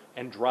transit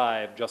and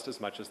drive just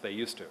as much as they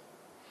used to.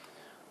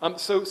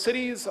 So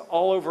cities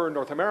all over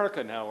North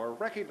America now are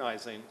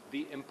recognizing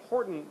the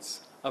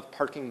importance of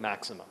parking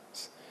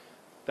maximums,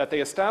 that they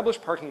establish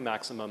parking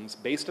maximums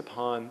based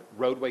upon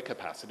roadway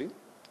capacity.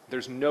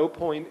 There's no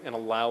point in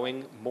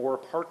allowing more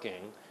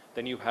parking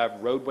than you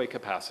have roadway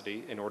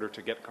capacity in order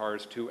to get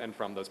cars to and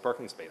from those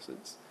parking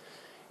spaces.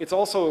 It's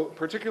also,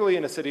 particularly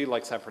in a city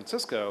like San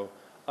Francisco,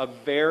 a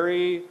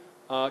very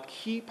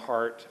key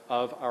part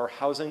of our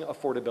housing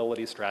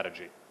affordability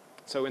strategy.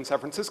 So in San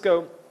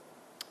Francisco,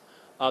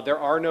 there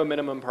are no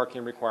minimum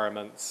parking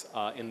requirements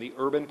in the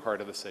urban part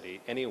of the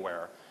city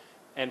anywhere.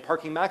 And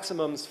parking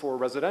maximums for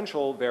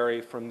residential vary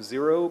from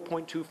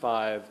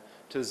 0.25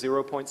 to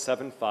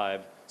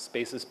 0.75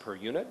 spaces per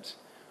unit.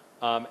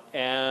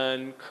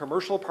 And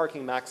commercial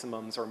parking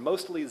maximums are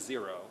mostly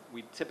 0.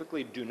 We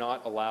typically do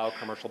not allow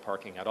commercial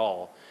parking at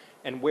all.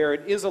 And where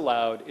it is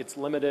allowed, it's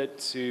limited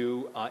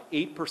to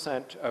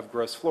 8% of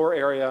gross floor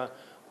area,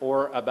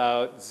 or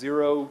about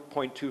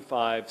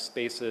 0.25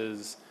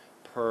 spaces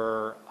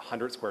per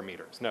 100 square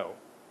meters. No,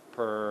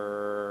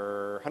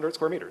 per 100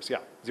 square meters,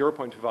 yeah,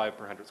 0.25 per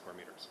 100 square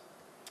meters.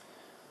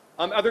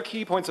 Other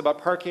key points about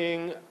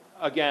parking,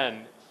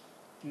 again,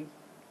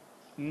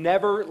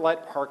 never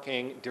let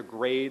parking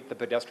degrade the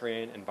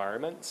pedestrian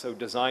environment. So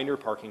design your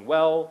parking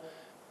well,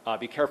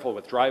 be careful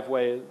with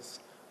driveways,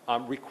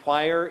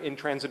 require in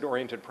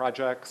transit-oriented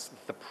projects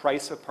the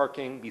price of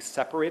parking be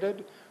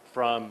separated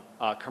from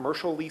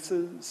commercial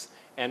leases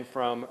and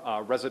from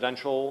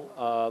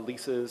residential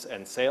leases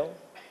and sale.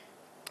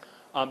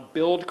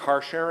 Build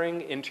car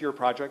sharing into your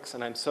projects,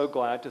 and I'm so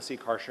glad to see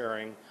car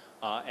sharing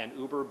and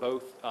Uber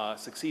both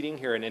succeeding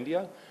here in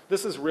India.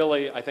 This is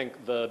really, I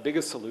think, the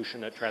biggest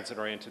solution at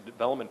transit-oriented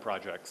development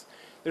projects.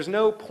 There's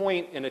no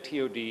point in a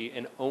TOD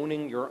in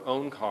owning your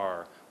own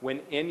car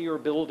when in your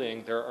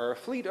building there are a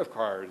fleet of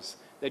cars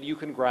that you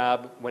can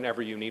grab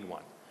whenever you need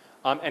one.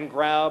 And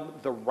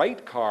grab the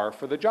right car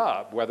for the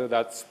job, whether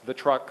that's the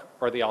truck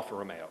or the Alfa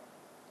Romeo.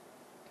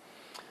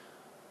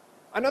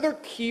 Another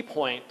key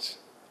point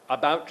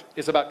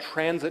is about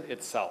transit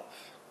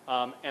itself.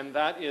 And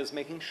that is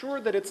making sure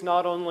that it's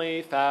not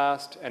only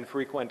fast and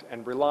frequent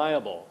and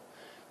reliable,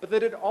 but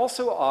that it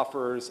also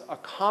offers a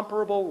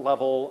comparable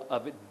level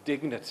of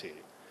dignity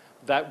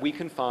that we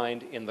can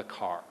find in the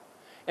car.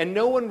 And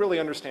no one really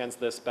understands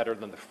this better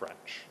than the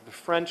French. The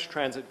French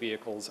transit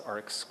vehicles are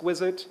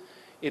exquisite.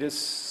 It is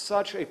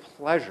such a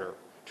pleasure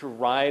to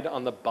ride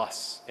on the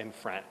bus in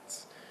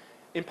France.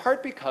 In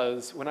part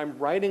because when I'm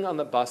riding on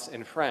the bus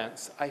in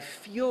France, I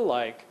feel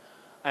like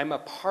I'm a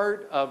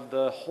part of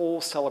the whole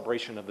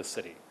celebration of the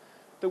city.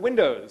 The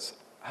windows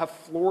have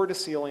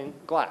floor-to-ceiling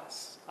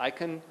glass. I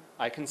can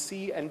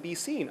see and be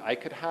seen. I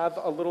could have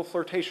a little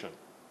flirtation.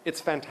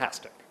 It's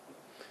fantastic.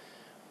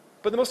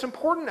 But the most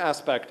important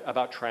aspect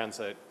about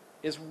transit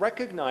is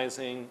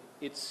recognizing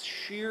its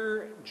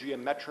sheer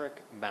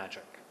geometric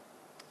magic.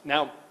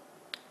 Now,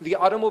 the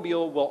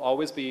automobile will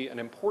always be an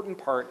important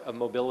part of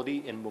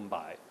mobility in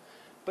Mumbai,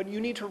 but you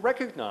need to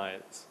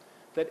recognize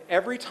that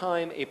every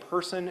time a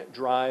person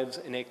drives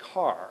in a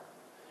car,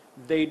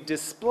 they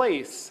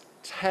displace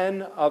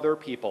 10 other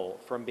people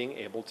from being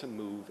able to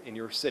move in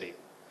your city.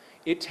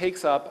 It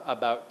takes up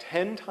about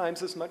 10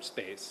 times as much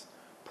space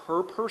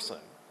per person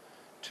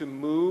to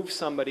move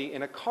somebody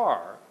in a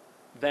car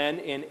than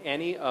in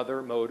any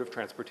other mode of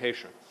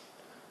transportation.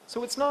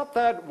 So it's not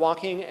that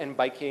walking and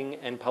biking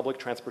and public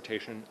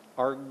transportation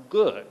are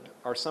good,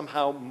 are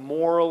somehow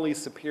morally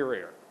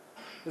superior.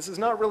 This is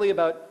not really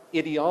about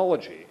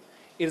ideology.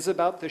 It is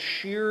about the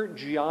sheer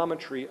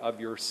geometry of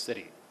your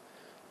city.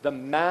 The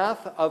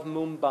math of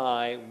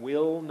Mumbai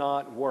will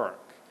not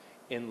work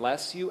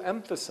unless you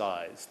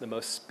emphasize the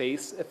most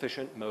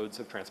space-efficient modes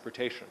of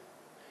transportation.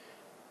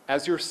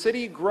 As your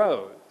city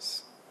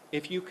grows,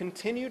 if you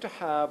continue to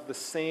have the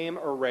same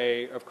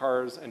array of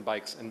cars and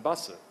bikes and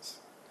buses,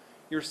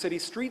 your city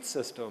street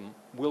system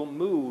will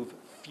move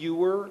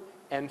fewer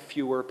and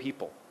fewer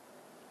people.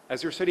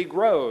 As your city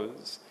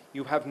grows,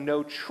 you have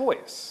no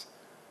choice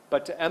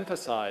but to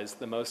emphasize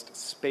the most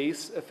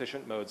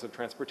space-efficient modes of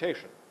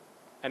transportation.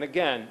 And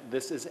again,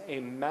 this is a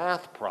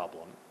math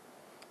problem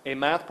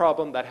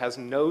that has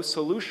no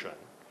solution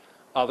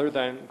other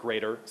than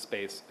greater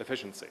space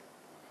efficiency.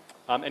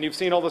 And you've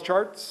seen all the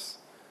charts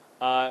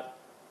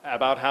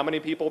about how many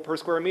people per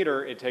square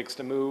meter it takes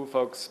to move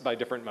folks by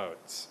different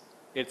modes.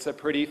 It's a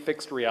pretty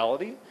fixed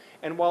reality.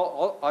 And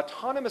while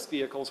autonomous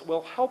vehicles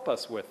will help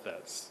us with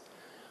this,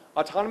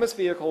 autonomous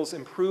vehicles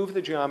improve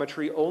the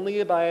geometry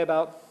only by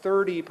about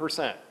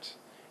 30%.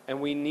 and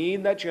we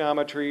need that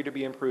geometry to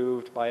be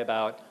improved by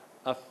about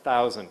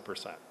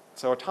 1,000%.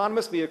 So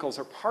autonomous vehicles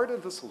are part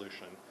of the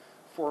solution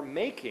for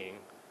making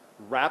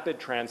rapid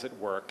transit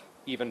work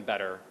even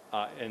better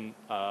in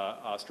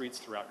streets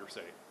throughout your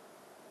city.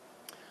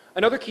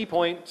 Another key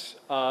point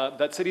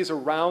that cities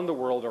around the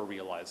world are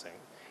realizing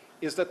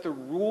is that the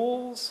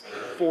rules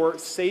for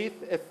safe,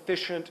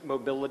 efficient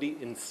mobility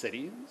in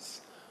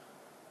cities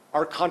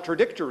are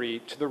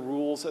contradictory to the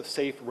rules of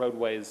safe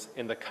roadways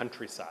in the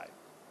countryside.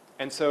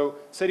 And so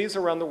cities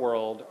around the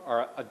world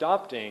are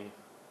adopting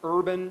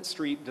urban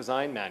street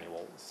design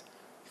manuals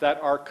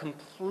that are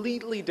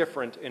completely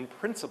different in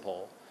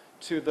principle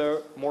to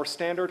the more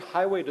standard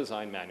highway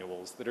design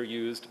manuals that are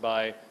used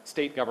by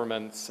state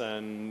governments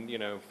and,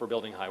 for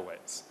building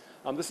highways.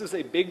 This is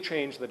a big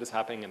change that is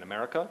happening in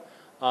America,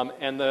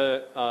 and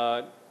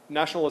the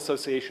National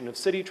Association of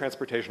City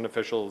Transportation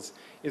Officials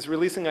is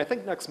releasing, I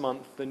think next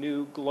month, the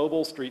new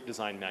Global Street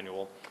Design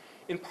Manual,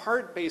 in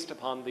part based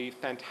upon the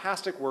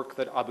fantastic work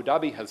that Abu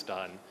Dhabi has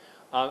done,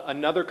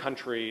 another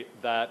country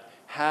that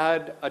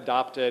had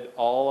adopted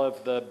all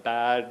of the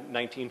bad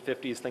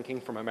 1950s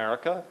thinking from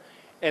America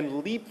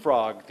and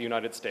leapfrogged the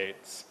United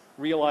States,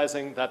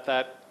 realizing that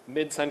that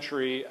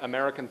mid-century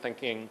American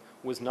thinking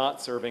was not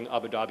serving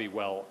Abu Dhabi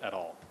well at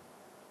all.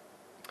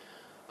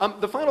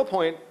 The final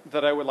point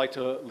that I would like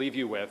to leave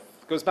you with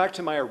goes back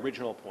to my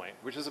original point,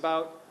 which is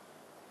about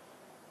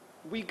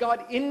we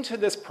got into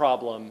this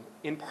problem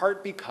in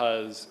part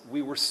because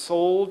we were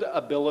sold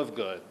a bill of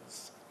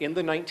goods in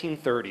the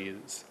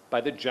 1930s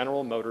by the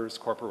General Motors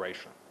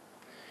Corporation.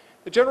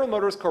 The General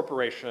Motors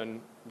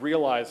Corporation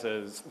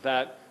realizes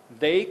that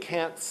they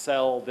can't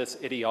sell this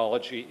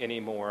ideology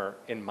anymore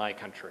in my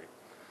country.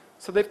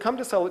 So they've come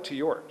to sell it to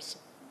yours.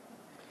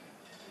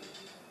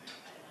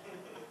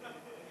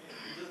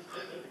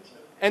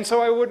 And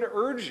so I would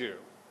urge you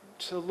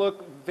to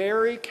look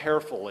very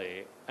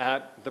carefully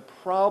at the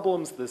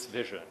problems this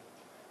vision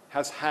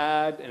has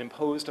had and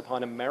imposed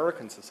upon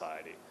American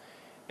society,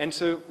 and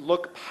to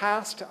look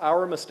past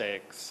our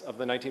mistakes of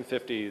the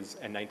 1950s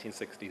and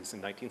 1960s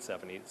and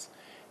 1970s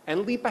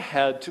and leap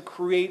ahead to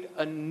create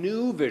a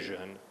new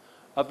vision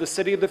of the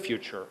city of the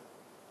future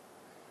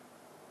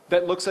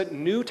that looks at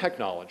new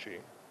technology,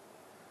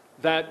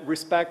 that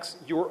respects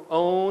your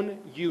own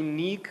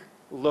unique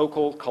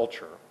local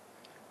culture,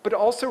 but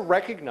also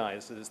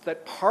recognizes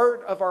that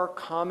part of our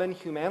common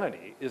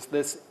humanity is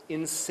this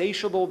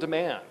insatiable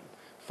demand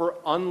for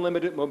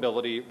unlimited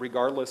mobility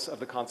regardless of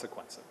the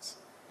consequences.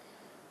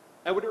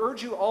 I would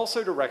urge you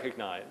also to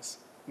recognize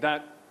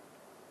that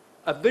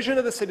a vision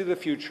of the city of the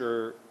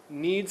future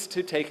needs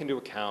to take into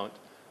account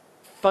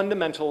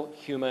fundamental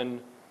human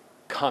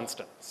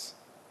constants.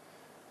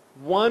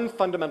 One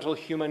fundamental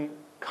human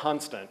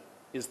constant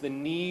is the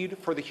need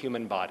for the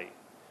human body.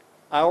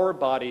 Our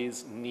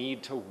bodies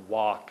need to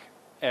walk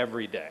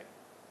every day.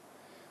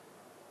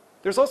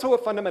 There's also a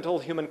fundamental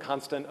human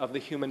constant of the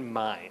human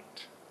mind,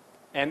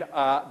 and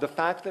the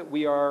fact that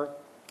we are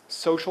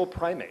social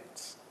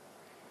primates.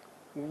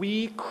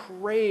 We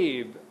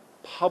crave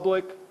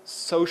public,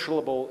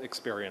 sociable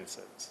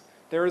experiences.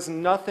 There is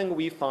nothing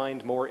we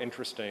find more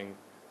interesting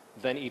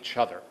than each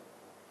other.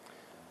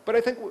 But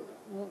I think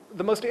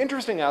the most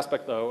interesting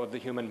aspect, though, of the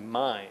human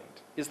mind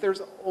is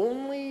there's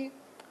only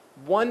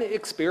one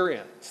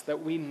experience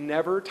that we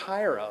never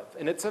tire of,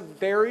 and it's a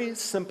very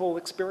simple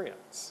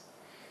experience.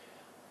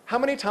 How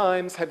many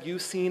times have you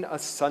seen a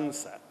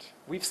sunset?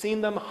 We've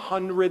seen them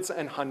hundreds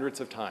and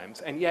hundreds of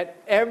times, and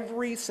yet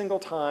every single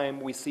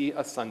time we see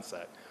a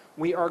sunset,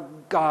 we are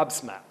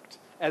gobsmacked,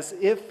 as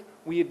if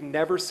we had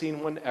never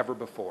seen one ever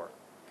before.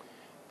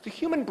 The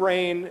human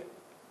brain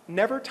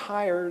never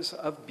tires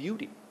of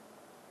beauty.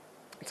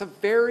 It's a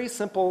very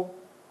simple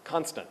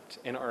constant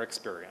in our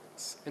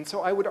experience. And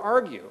so I would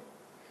argue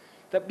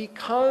that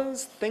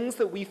because things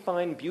that we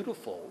find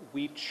beautiful,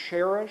 we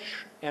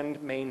cherish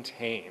and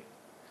maintain.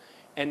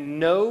 And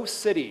no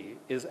city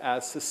is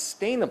as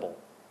sustainable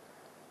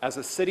as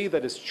a city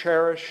that is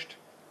cherished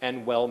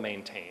and well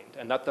maintained.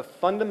 And that the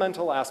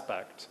fundamental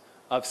aspect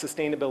of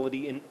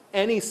sustainability in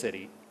any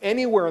city,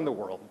 anywhere in the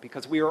world,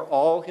 because we are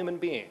all human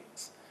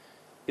beings,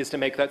 is to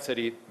make that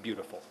city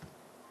beautiful.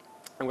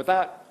 And with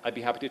that, I'd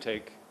be happy to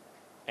take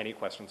any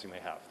questions you may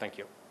have. Thank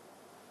you.